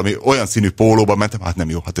véletlen valami olyan színű pólóba mentem, hát nem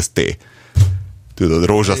jó, hát ez té. Tudod,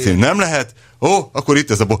 rózsaszín nem lehet, akkor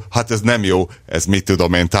itt ez hát ez nem jó, ez mit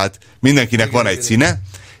tudom én, tehát mindenkinek van egy színe,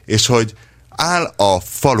 és hogy áll a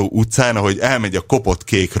falu utcán, ahogy elmegy a kopott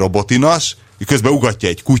kék robotinas, közben ugatja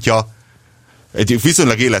egy kutya, egy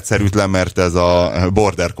viszonylag életszerűtlen, mert ez a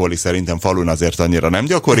border collie szerintem falun azért annyira nem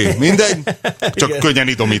gyakori, mindegy, csak könnyen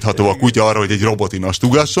idomítható a kutya arra, hogy egy robotinast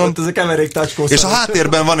ugasson. Ez a keveréktácskó. És a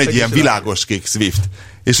háttérben van egy ilyen világos kék Swift.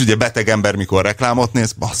 És ugye beteg ember, mikor reklámot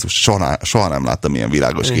néz, basszus, soha nem láttam ilyen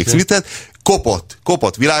világos kék Swiftet.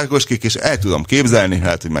 Kopott világos kék, és el tudom képzelni,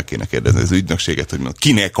 lehet, hogy meg kéne kérdezni az ügynökséget, hogy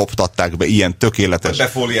kinél koptatták be ilyen tökéletes,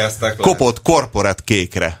 befóliázták kopott korporát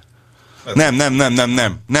kékre. Nem,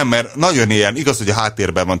 mert nagyon ilyen, igaz, hogy a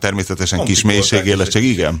háttérben van természetesen kis mélységélesség,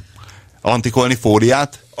 igen. Antikolni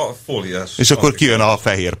fóliát, a fóliás. és akkor kijön a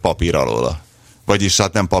fehér papír alóla. Vagyis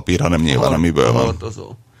hát nem papír, hanem nyilván, amiből van.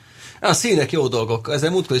 A színek jó dolgok. Ezzel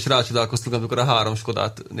múltkor is rácsodálkoztunk, amikor a 3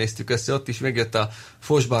 Skodát néztük össze, ott is megjött a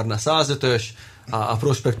Fosbarna 105-ös, a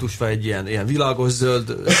prospektusban egy ilyen világos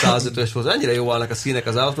zöld 105-ös volt. Ennyire jó állnak a színek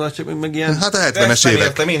az autónak, csak meg ilyen... Hát a 70-es évek.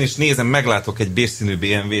 Értem, én is nézem, meglátok egy bérszínű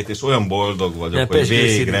BMW-t, és olyan boldog vagyok, hogy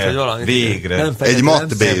végre. Egy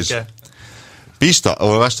matt bézs. Pista,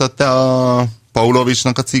 olvastad te a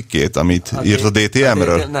Paulovicsnak a cikkét, amit írt a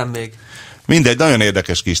DTM-ről? Nem még. Mindegy, nagyon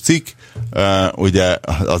érdekes kis cikk, ugye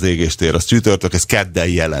az égéstér, az csütörtök, ez kedden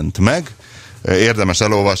jelent meg. Érdemes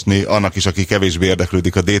elolvasni annak is, aki kevésbé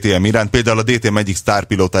érdeklődik a DTM iránt. Például a DTM egyik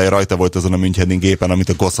sztárpilótája rajta volt azon a Müncheni gépen, amit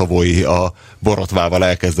a koszovói a borotvával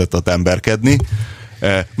elkezdett ott emberkedni.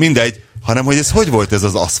 Mindegy, hanem hogy ez hogy volt ez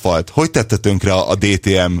az aszfalt? Hogy tette tönkre a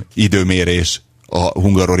DTM időmérés a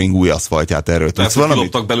Hungaroring új aszfaltját? Erről tudsz valamit?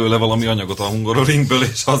 Kiloptak belőle valami anyagot a Hungaroringből,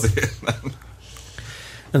 és azért nem.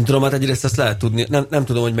 Nem tudom, hát egyrészt azt lehet tudni, nem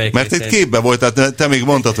tudom, hogy melyik. Mert egy képben volt, tehát te még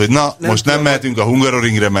mondtad, hogy most nem mehetünk a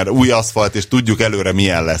Hungaroringre, mert új aszfalt, és tudjuk előre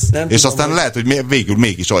milyen lesz. És aztán lehet, hogy végül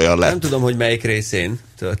mégis olyan lett. Nem tudom, hogy melyik részén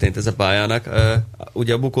történt ez a pályának.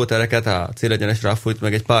 Ugye a bukótereket, a célegyenesre ráfújt,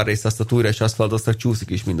 meg egy pár részt azt a túlra és aszfaltoztak, csúszik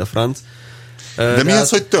is, mind a franc. De mi az,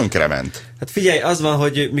 hogy tönkrement? Hát figyelj, az van,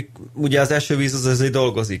 hogy ugye az esővíz az azért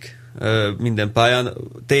dolgozik minden pályán.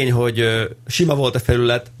 Tény, hogy sima volt a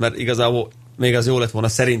felület, mert igazából még az jó lett volna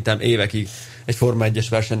szerintem évekig egy Forma 1-es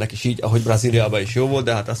versenynek is így, ahogy Brazíliában is jó volt,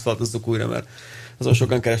 de hát aszfaltozzuk újra, mert azon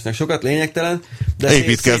sokan keresnek sokat, lényegtelen. De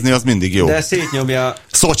építkezni az mindig jó. De szétnyomja.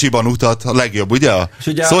 Szocsiban utat, a legjobb, ugye?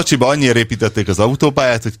 Szocsiban annyira építették az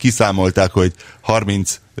autópályát, hogy kiszámolták, hogy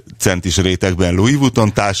 30 centis rétegben Louis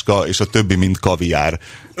Vuitton táska, és a többi mind kaviár.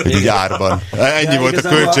 Hogy így árban. Ennyi volt a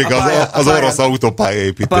költség az orosz autópálya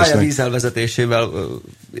építésnek. A pálya vízelvezetésével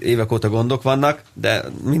évek óta gondok vannak, de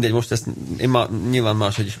mindegy, most ezt nyilván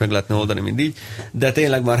máshogy is meg lehetne oldani, mint így, de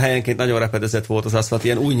tényleg már helyenként nagyon repedezett volt az aszfalt,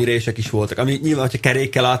 ilyen új nyírések is voltak, ami nyilván, hogyha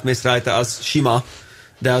kerékkel átmész rajta, az sima,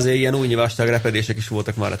 de azért ilyen új nyilvástag repedések is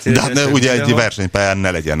voltak már a célra. De hát ugye egy versenypályán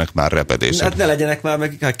ne legyenek már repedések. Hát ne legyenek már,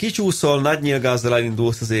 meg ha kicsúszol, nagy nyilgázzal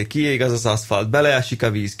elindulsz, azért kiég az aszfalt, beleesik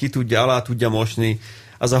a víz, ki tudja, alá tudja mosni,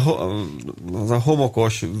 az a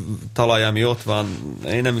homokos talaj, ami ott van,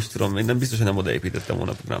 én nem is tudom, én nem biztos, hogy nem odaépítettem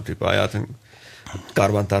volna a Grand Prix pályát.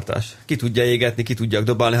 Karbantartás. Ki tudja égetni, ki tudják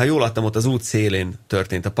dobálni. Ha jól láttam, ott az út szélén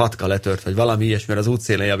történt, a patka letört, vagy valami ilyesmi, mert az út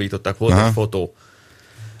szélén javítottak, volt egy fotó.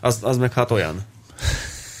 Az meg hát olyan.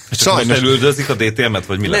 Sajnos most elüldözik a DTM-et,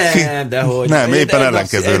 vagy mi lesz? Nem, dehogy. Nem, éppen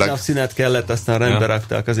ellenkezőleg. Egy nap szünet kellett, aztán rendbe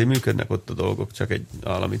rakták, azért működnek ott a dolgok, csak egy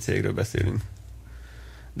állami cégről beszélünk.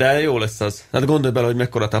 De jó lesz az. Hát gondolj bele, hogy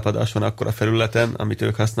mekkora tapadás van akkor a felületen, amit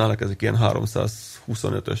ők használnak, ezek ilyen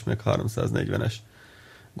 325-ös, meg 340-es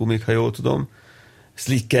gumik, ha jól tudom.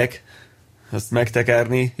 Slickek, azt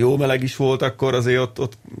megtekerni, jó meleg is volt akkor, azért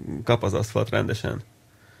ott kap az aszfalt rendesen.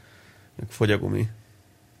 Fogy a gumi.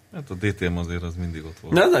 Hát a DTM azért az mindig ott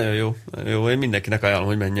volt. Na, nagyon jó. Jó, én mindenkinek ajánlom,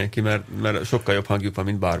 hogy menjen ki, mert sokkal jobb hangjuk van,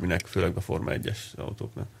 mint bárminek, főleg a Forma 1-es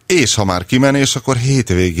autóknak. És ha már kimenés, akkor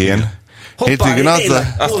hétvégén. Hoppá, hétvégén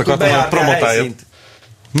azt akartam, hogy promotálja.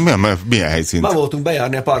 Milyen helyszínt? Ma voltunk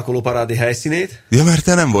bejárni a parkolóparádi helyszínét. Ja, mert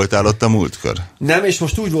te nem voltál ott a múltkor. Nem, és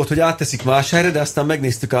most úgy volt, hogy átteszik más helyre, de aztán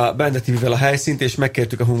megnéztük a Bende TV-vel a helyszínt, és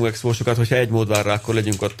megkértük a Humo Expo-sokat, hogyha egy mód vár rá, akkor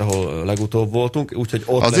legyünk ott, ahol legutóbb voltunk. Úgyhogy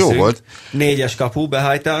ott Az leszünk. jó volt. 4-es kapu,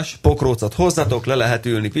 behajtás, pokrócot hozzatok, le lehet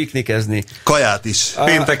ülni, piknikezni. Kaját is.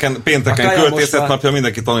 Pénteken a kaja költészet most napja,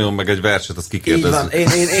 mindenki tanuljon meg egy verset, azt Így kikérdezzük. van,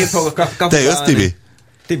 én fogok kapálni. Te jössz, Tibi?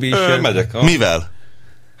 Tibi is jön. Megyek. Mivel?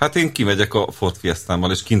 Hát én kimegyek a Ford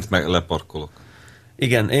Fiestámmal, és kint leparkolok.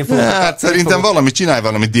 Igen, én fogok. Hát szerintem csinálj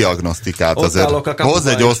valami diagnosztikát Ott azért. állok a kapuban Hozz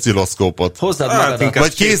egy is. oszcilloszkópot. Hozzád Hát magadat. inkább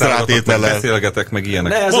Vagy sétálgatok, kézrátétellel. meg beszélgetek, meg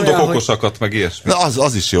ilyenek. Ne, ez Mondok olyan, hogy- okosakat, meg ilyesmi. Na,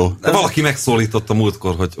 az is jó. De valaki megszólított a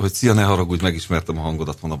múltkor, hogy szia, ne haragudj, megismertem a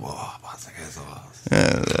hangodat. Mondom, bazzeg, ez az.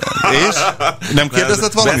 És? Nem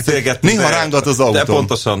kérdezett valamit? Beszélgettünk, Néha de- rángat az De autón.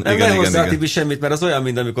 pontosan, Nem igen. hozzá Tibi semmit, mert az olyan,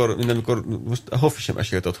 mint amikor most a Hoffi sem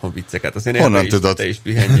mesélt otthon vicceket. Azért Honnan te tudod? Te is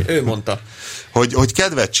pihenj. Ő mondta. Hogy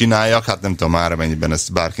kedvet csináljak, hát nem tudom már mennyiben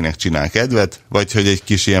ezt bárkinek csinál kedvet, vagy hogy egy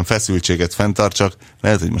kis ilyen feszültséget fenntartsak,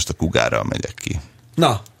 lehet, hogy most a Kugárral megyek ki.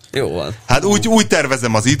 Na, jó van. Hát úgy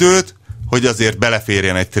tervezem az időt, hogy azért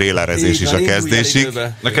beleférjen egy trélerezés Így is van, a indulj el kezdésig.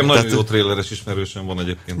 időbe. Nekem nagyon Tehát- jó tréleres ismerősöm van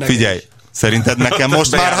egyébként. Figyelj, szerinted nekem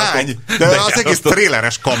most már hány? De az egész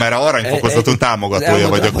tréleres kamera aranyfokozatú támogatója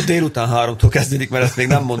vagyok. A délután 3-tól kezdődik, mert ezt még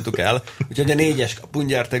nem mondtuk el. Úgyhogy a 4-es kapun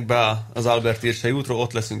gyertek be az Albert Irsai útról,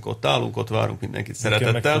 ott leszünk, ott állunk, ott várunk mindenkit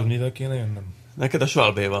szeretettel. Mivel kéne jönnöm? Neked a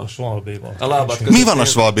Svalbéval. A Svalbéval. A lábad között. Mi van a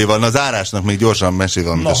Svalbéval? Na, az árásnak még gyorsan mesél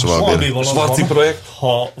valamit a Svalbéval. Svalbéval az Svarci van, projekt?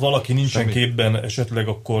 ha valaki nincsen képben, esetleg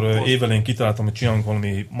akkor évelén kitaláltam, hogy csinálunk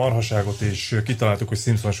valami marhaságot, és kitaláltuk, hogy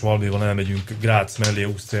Simpson Svalbéval elmegyünk Graz mellé,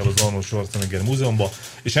 Ausztriába, az Arnold Schwarzenegger múzeumba,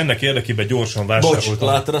 és ennek érdekében gyorsan Bocs, vásároltam.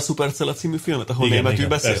 láttad a Supercella című filmet, ahol Igen, németül igen,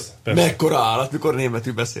 beszél? persze. Mekkora állat, mikor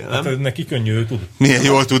németül beszél, nem? Hát neki könnyű, ő tud. Milyen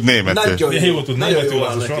jól tud németül. Nagyon Milyen jól tud Nagyon németül jó az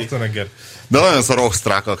áll a neki. Schwarzenegger. De nagyon szar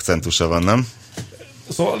osztrák akcentusa van, nem?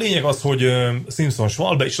 Szóval a lényeg az, hogy Simpson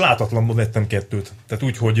Svalbe, és látatlanban vettem 2. Tehát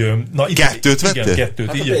úgy, hogy... Na, itt, 2 igen, vettél? 2,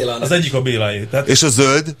 Hát a így. Bélának Az egyik a Béláé. Tehát És a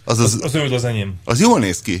zöld, a zöld az enyém. az jól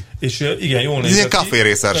néz ki. És igen, jól Ez nézett ilyen ki.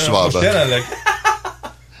 kaférészár Schwalbe. Most jelenleg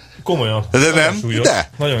komolyan. De nagyon nem? Súlyos, De?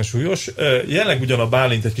 Nagyon súlyos. Jelenleg ugyan a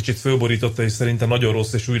Bálint egy kicsit fölborította, és szerintem nagyon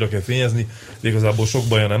rossz, és újra kell fényezni. De igazából sok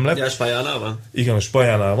baja nem lett. Gyáspályánál van? Igen, a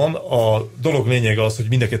spajánál van. A dolog lényege az, hogy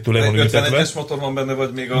mind a kettő le van ültetve. 51-es motor van benne,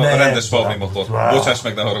 vagy még a Nem. rendes valami motor? Bocsáss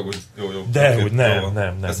meg, ne haragudj. Jó. Dehogy Oké, nem, jó van.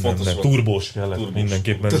 nem. Ez fontos volt. Turbós kellett Turbós.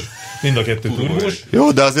 mindenképpen. Mind a kettő Turbó. turbós.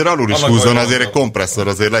 Jó, de azért alul is Annak húzzon, baj azért van. egy kompresszor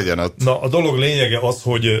azért legyen ott. Na, a dolog lényege az,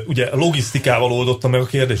 hogy ugye logisztikával oldotta meg a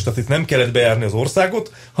kérdést, tehát itt nem kellett bejárni az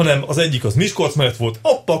országot, hanem az egyik az Miskolc mellett volt,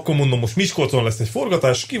 akkor mondom, most Miskolcon lesz egy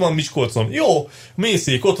forgatás, ki van Miskolcon? Jó,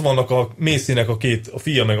 Mészék, ott vannak a Mészének a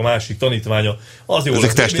fia, meg a másik tanítványa, az jó. Ezek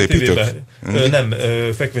lesz, testépítők? BTV-ben. Nem,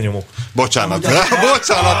 fekvenyomok. Bocsánat,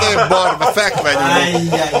 barba,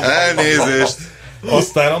 fekvenyomok. Elnézést.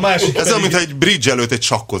 Aztán a másik Ez olyan, mintha egy bridge előtt egy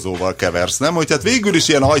sakkozóval keversz, nem? Hogy hát végül is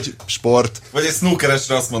ilyen agysport. Vagy egy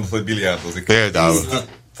snookeresre azt mondod, hogy biliárdozik. Például.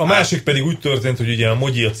 A másik pedig úgy történt, hogy ugye a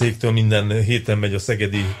Mogyi cégtől minden héten megy a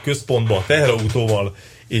szegedi központba a teherautóval,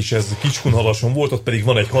 és ez Kicskunhalason volt, ott pedig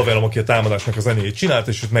van egy haverom, aki a támadásnak a zenéjét csinált,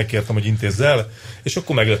 és őt megkértem, hogy intézz el, és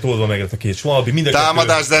akkor meg lett oldva, meg lett a 2 Svalbi.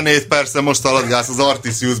 Támadás zenét persze most haladgálsz az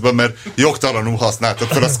Artisiusban, mert jogtalanul használtak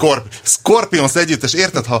fel a Scorpions együttes.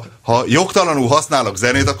 Érted, ha jogtalanul használok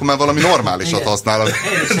zenét, akkor már valami normálisat használok.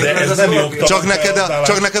 De ez nem jó.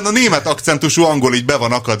 Csak neked a német akcentusú angol így be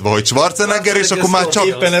van akadva, hogy Schwarzenegger, és akkor már csak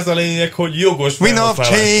Éppen ez a lényeg, hogy jogos Wind of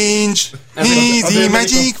felhasználás. change, Azért easy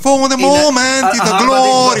magic for the moment, it's a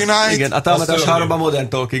glory night. Igen, a támadás Azt 3-ban modern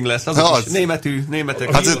talking lesz. Az. Azok is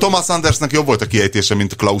németek. Hát Thomas Andersnek jobb volt a kiejtése,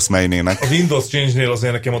 mint Klaus Meinének. A Windows Change-nél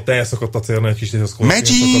azért nekem ott elszakadt a cérna egy kicsit, az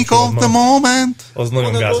Magic of the moment. az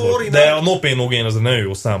nagyon gáz volt. De a No Pain No Gain az egy nagyon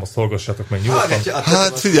jó szám, azt hallgassátok meg nyugodtan.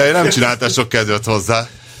 Hát figyelj, nem csináltál sok kedvet hozzá.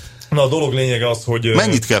 Na a dolog lényege az, hogy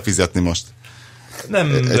Mennyit kell fizetni most?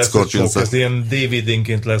 nem lesz egy Scorpions-t? sok, ez ilyen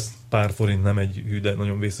DVD-nként lesz pár forint, nem egy hű, de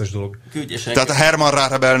nagyon vészes dolog. Tehát a Herman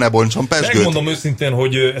Rarebel ne bontson pesgőt. Megmondom őszintén,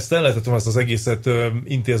 hogy ezt el lehetett volna ezt az egészet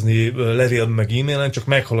intézni levélben meg e-mailen, csak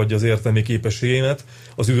meghaladja az értelmi képességeimet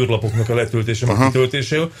az űrlapoknak a letöltése, meg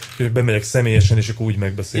kitöltésével, hogy bemegyek személyesen, és akkor úgy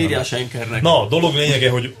megbeszélem. Írjál Schenkernek. Na, a dolog lényege,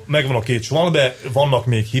 hogy megvan a 2 Svalbe, vannak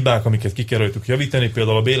még hibák, amiket ki kell rajtuk javítani,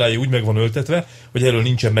 például a Bélái úgy meg van öltetve, hogy erről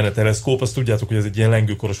nincsen benne teleszkóp, azt tudjátok, hogy ez egy ilyen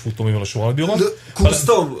lengőkoros futómű van a Svalbion.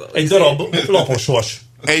 Custom? Egy darab lapos vas.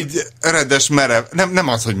 Egy eredes merev, nem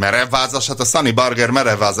az, hogy merevvázas, hát a Sunny Barger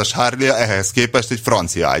merevvázas Harley ehhez képest egy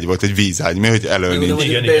francia ágy volt, egy vízágy, mi, hogy elől Jó, de nincs. mondjuk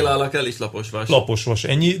Igen, Bélának el is lapos vas. Lapos vas,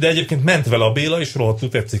 ennyi, de egyébként ment vele a Béla, és rohadtul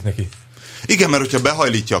tetszik neki. Igen, mert hogyha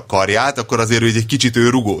behajlítja a karját, akkor azért egy kicsit ő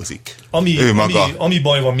rugózik. Ami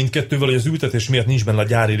baj van mindkettővel, hogy az ültetés miatt nincs benne a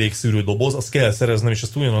gyári légszűrő doboz, azt kell szereznem, és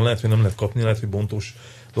azt ugyanan lehet, hogy nem lehet kapni, lehet, hogy bontós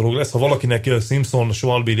dolog lesz. Ha valakinek Simpson,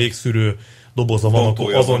 Schwalbe légszűrő doboza van,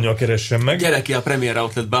 akkor azonnal keressen meg. Gyere ki a Premier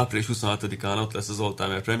Outletbe április 26-án, ott lesz az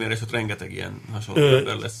Oldtimer Premier, és ott rengeteg ilyen hasonló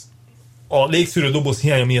ember lesz. A légszűrő doboz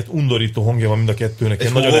hiánya miatt undorító hangja van mind a kettőnek.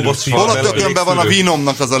 És nagyon erős hol a tökönben van a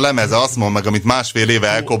Venomnak az a lemeze, azt mondom meg, amit másfél éve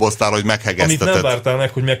elkoboztál, hogy meghegeszteted. Amit nem vártál meg,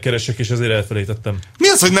 hogy megkeressek, és ezért elfelejtettem. Mi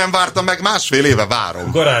az, hogy nem vártam meg? Másfél éve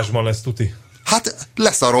várom. Garázsban lesz, tuti. Hát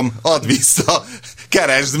leszarom, add vissza,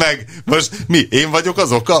 keresd meg. Most mi, én vagyok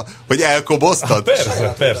az oka, hogy elkoboztad?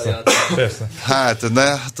 Persze. Hát,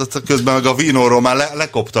 de közben meg a Vinóról már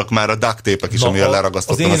lekoptak már a duct tape-ek is, amivel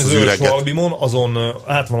leragasztottam azt az üreget. Az én Schwalbimon, azon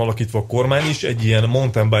át van alakítva a kormány is, egy ilyen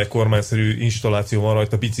mountain bike kormányszerű installáció van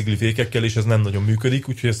rajta biciklifékekkel, és ez nem nagyon működik,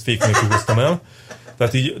 úgyhogy ezt fék nélkül hoztam el.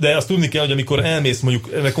 Tehát így, de azt tudni kell, hogy amikor elmész,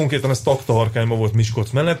 mondjuk, konkrétan ez Taktaharkányban volt Miskolc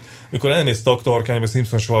mellett, amikor elmész Taktaharkányba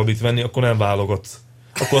Simpson Schwalbit venni, akkor nem válogatsz.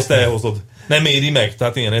 Akkor azt elhozod. Nem éri meg,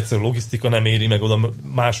 tehát ilyen egyszerű logisztika, nem éri meg oda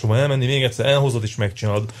máshova elmenni, még egyszer elhozod és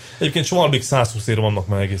megcsinálod. Egyébként Schwalbik 120 ér vannak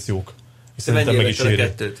már egész jók. És szerintem meg is éri.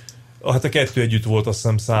 Hát a kettő együtt volt, azt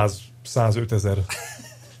hiszem 105 000.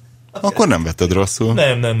 Akkor nem vetted rosszul.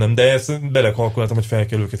 Nem, de ezt belekalkuláltam, hogy fel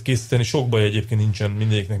kell őket készíteni. Sok baj egyébként nincsen,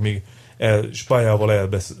 mindegyiknek még spájával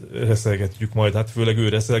elreszelgetjük majd, hát főleg ő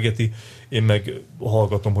reszelgeti, én meg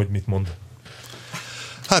hallgatom, hogy mit mond.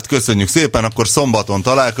 Hát köszönjük szépen, akkor szombaton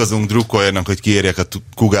találkozunk, drukkoljanak, hogy kiérjek a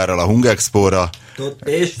Kugárral a Hung Expo-ra.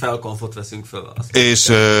 És felkonfot veszünk föl.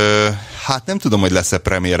 És hát nem tudom, hogy lesz-e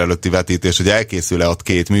premier előtti vetítés, hogy elkészül-e ott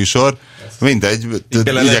 2 műsor. Mindegy.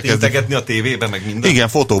 Bele lehet integetni a tévébe, meg minden. Igen,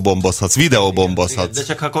 fotóbombozhatsz, videóbombozhatsz. De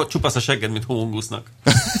csak ha csupasz a segged, mint Humungusznak.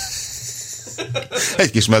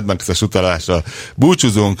 Egy kis Mad Max-es utalással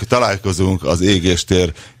búcsúzunk, találkozunk az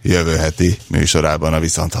Égéstér jövő heti műsorában a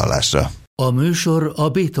viszonthallásra. A műsor a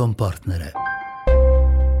Béton partnere.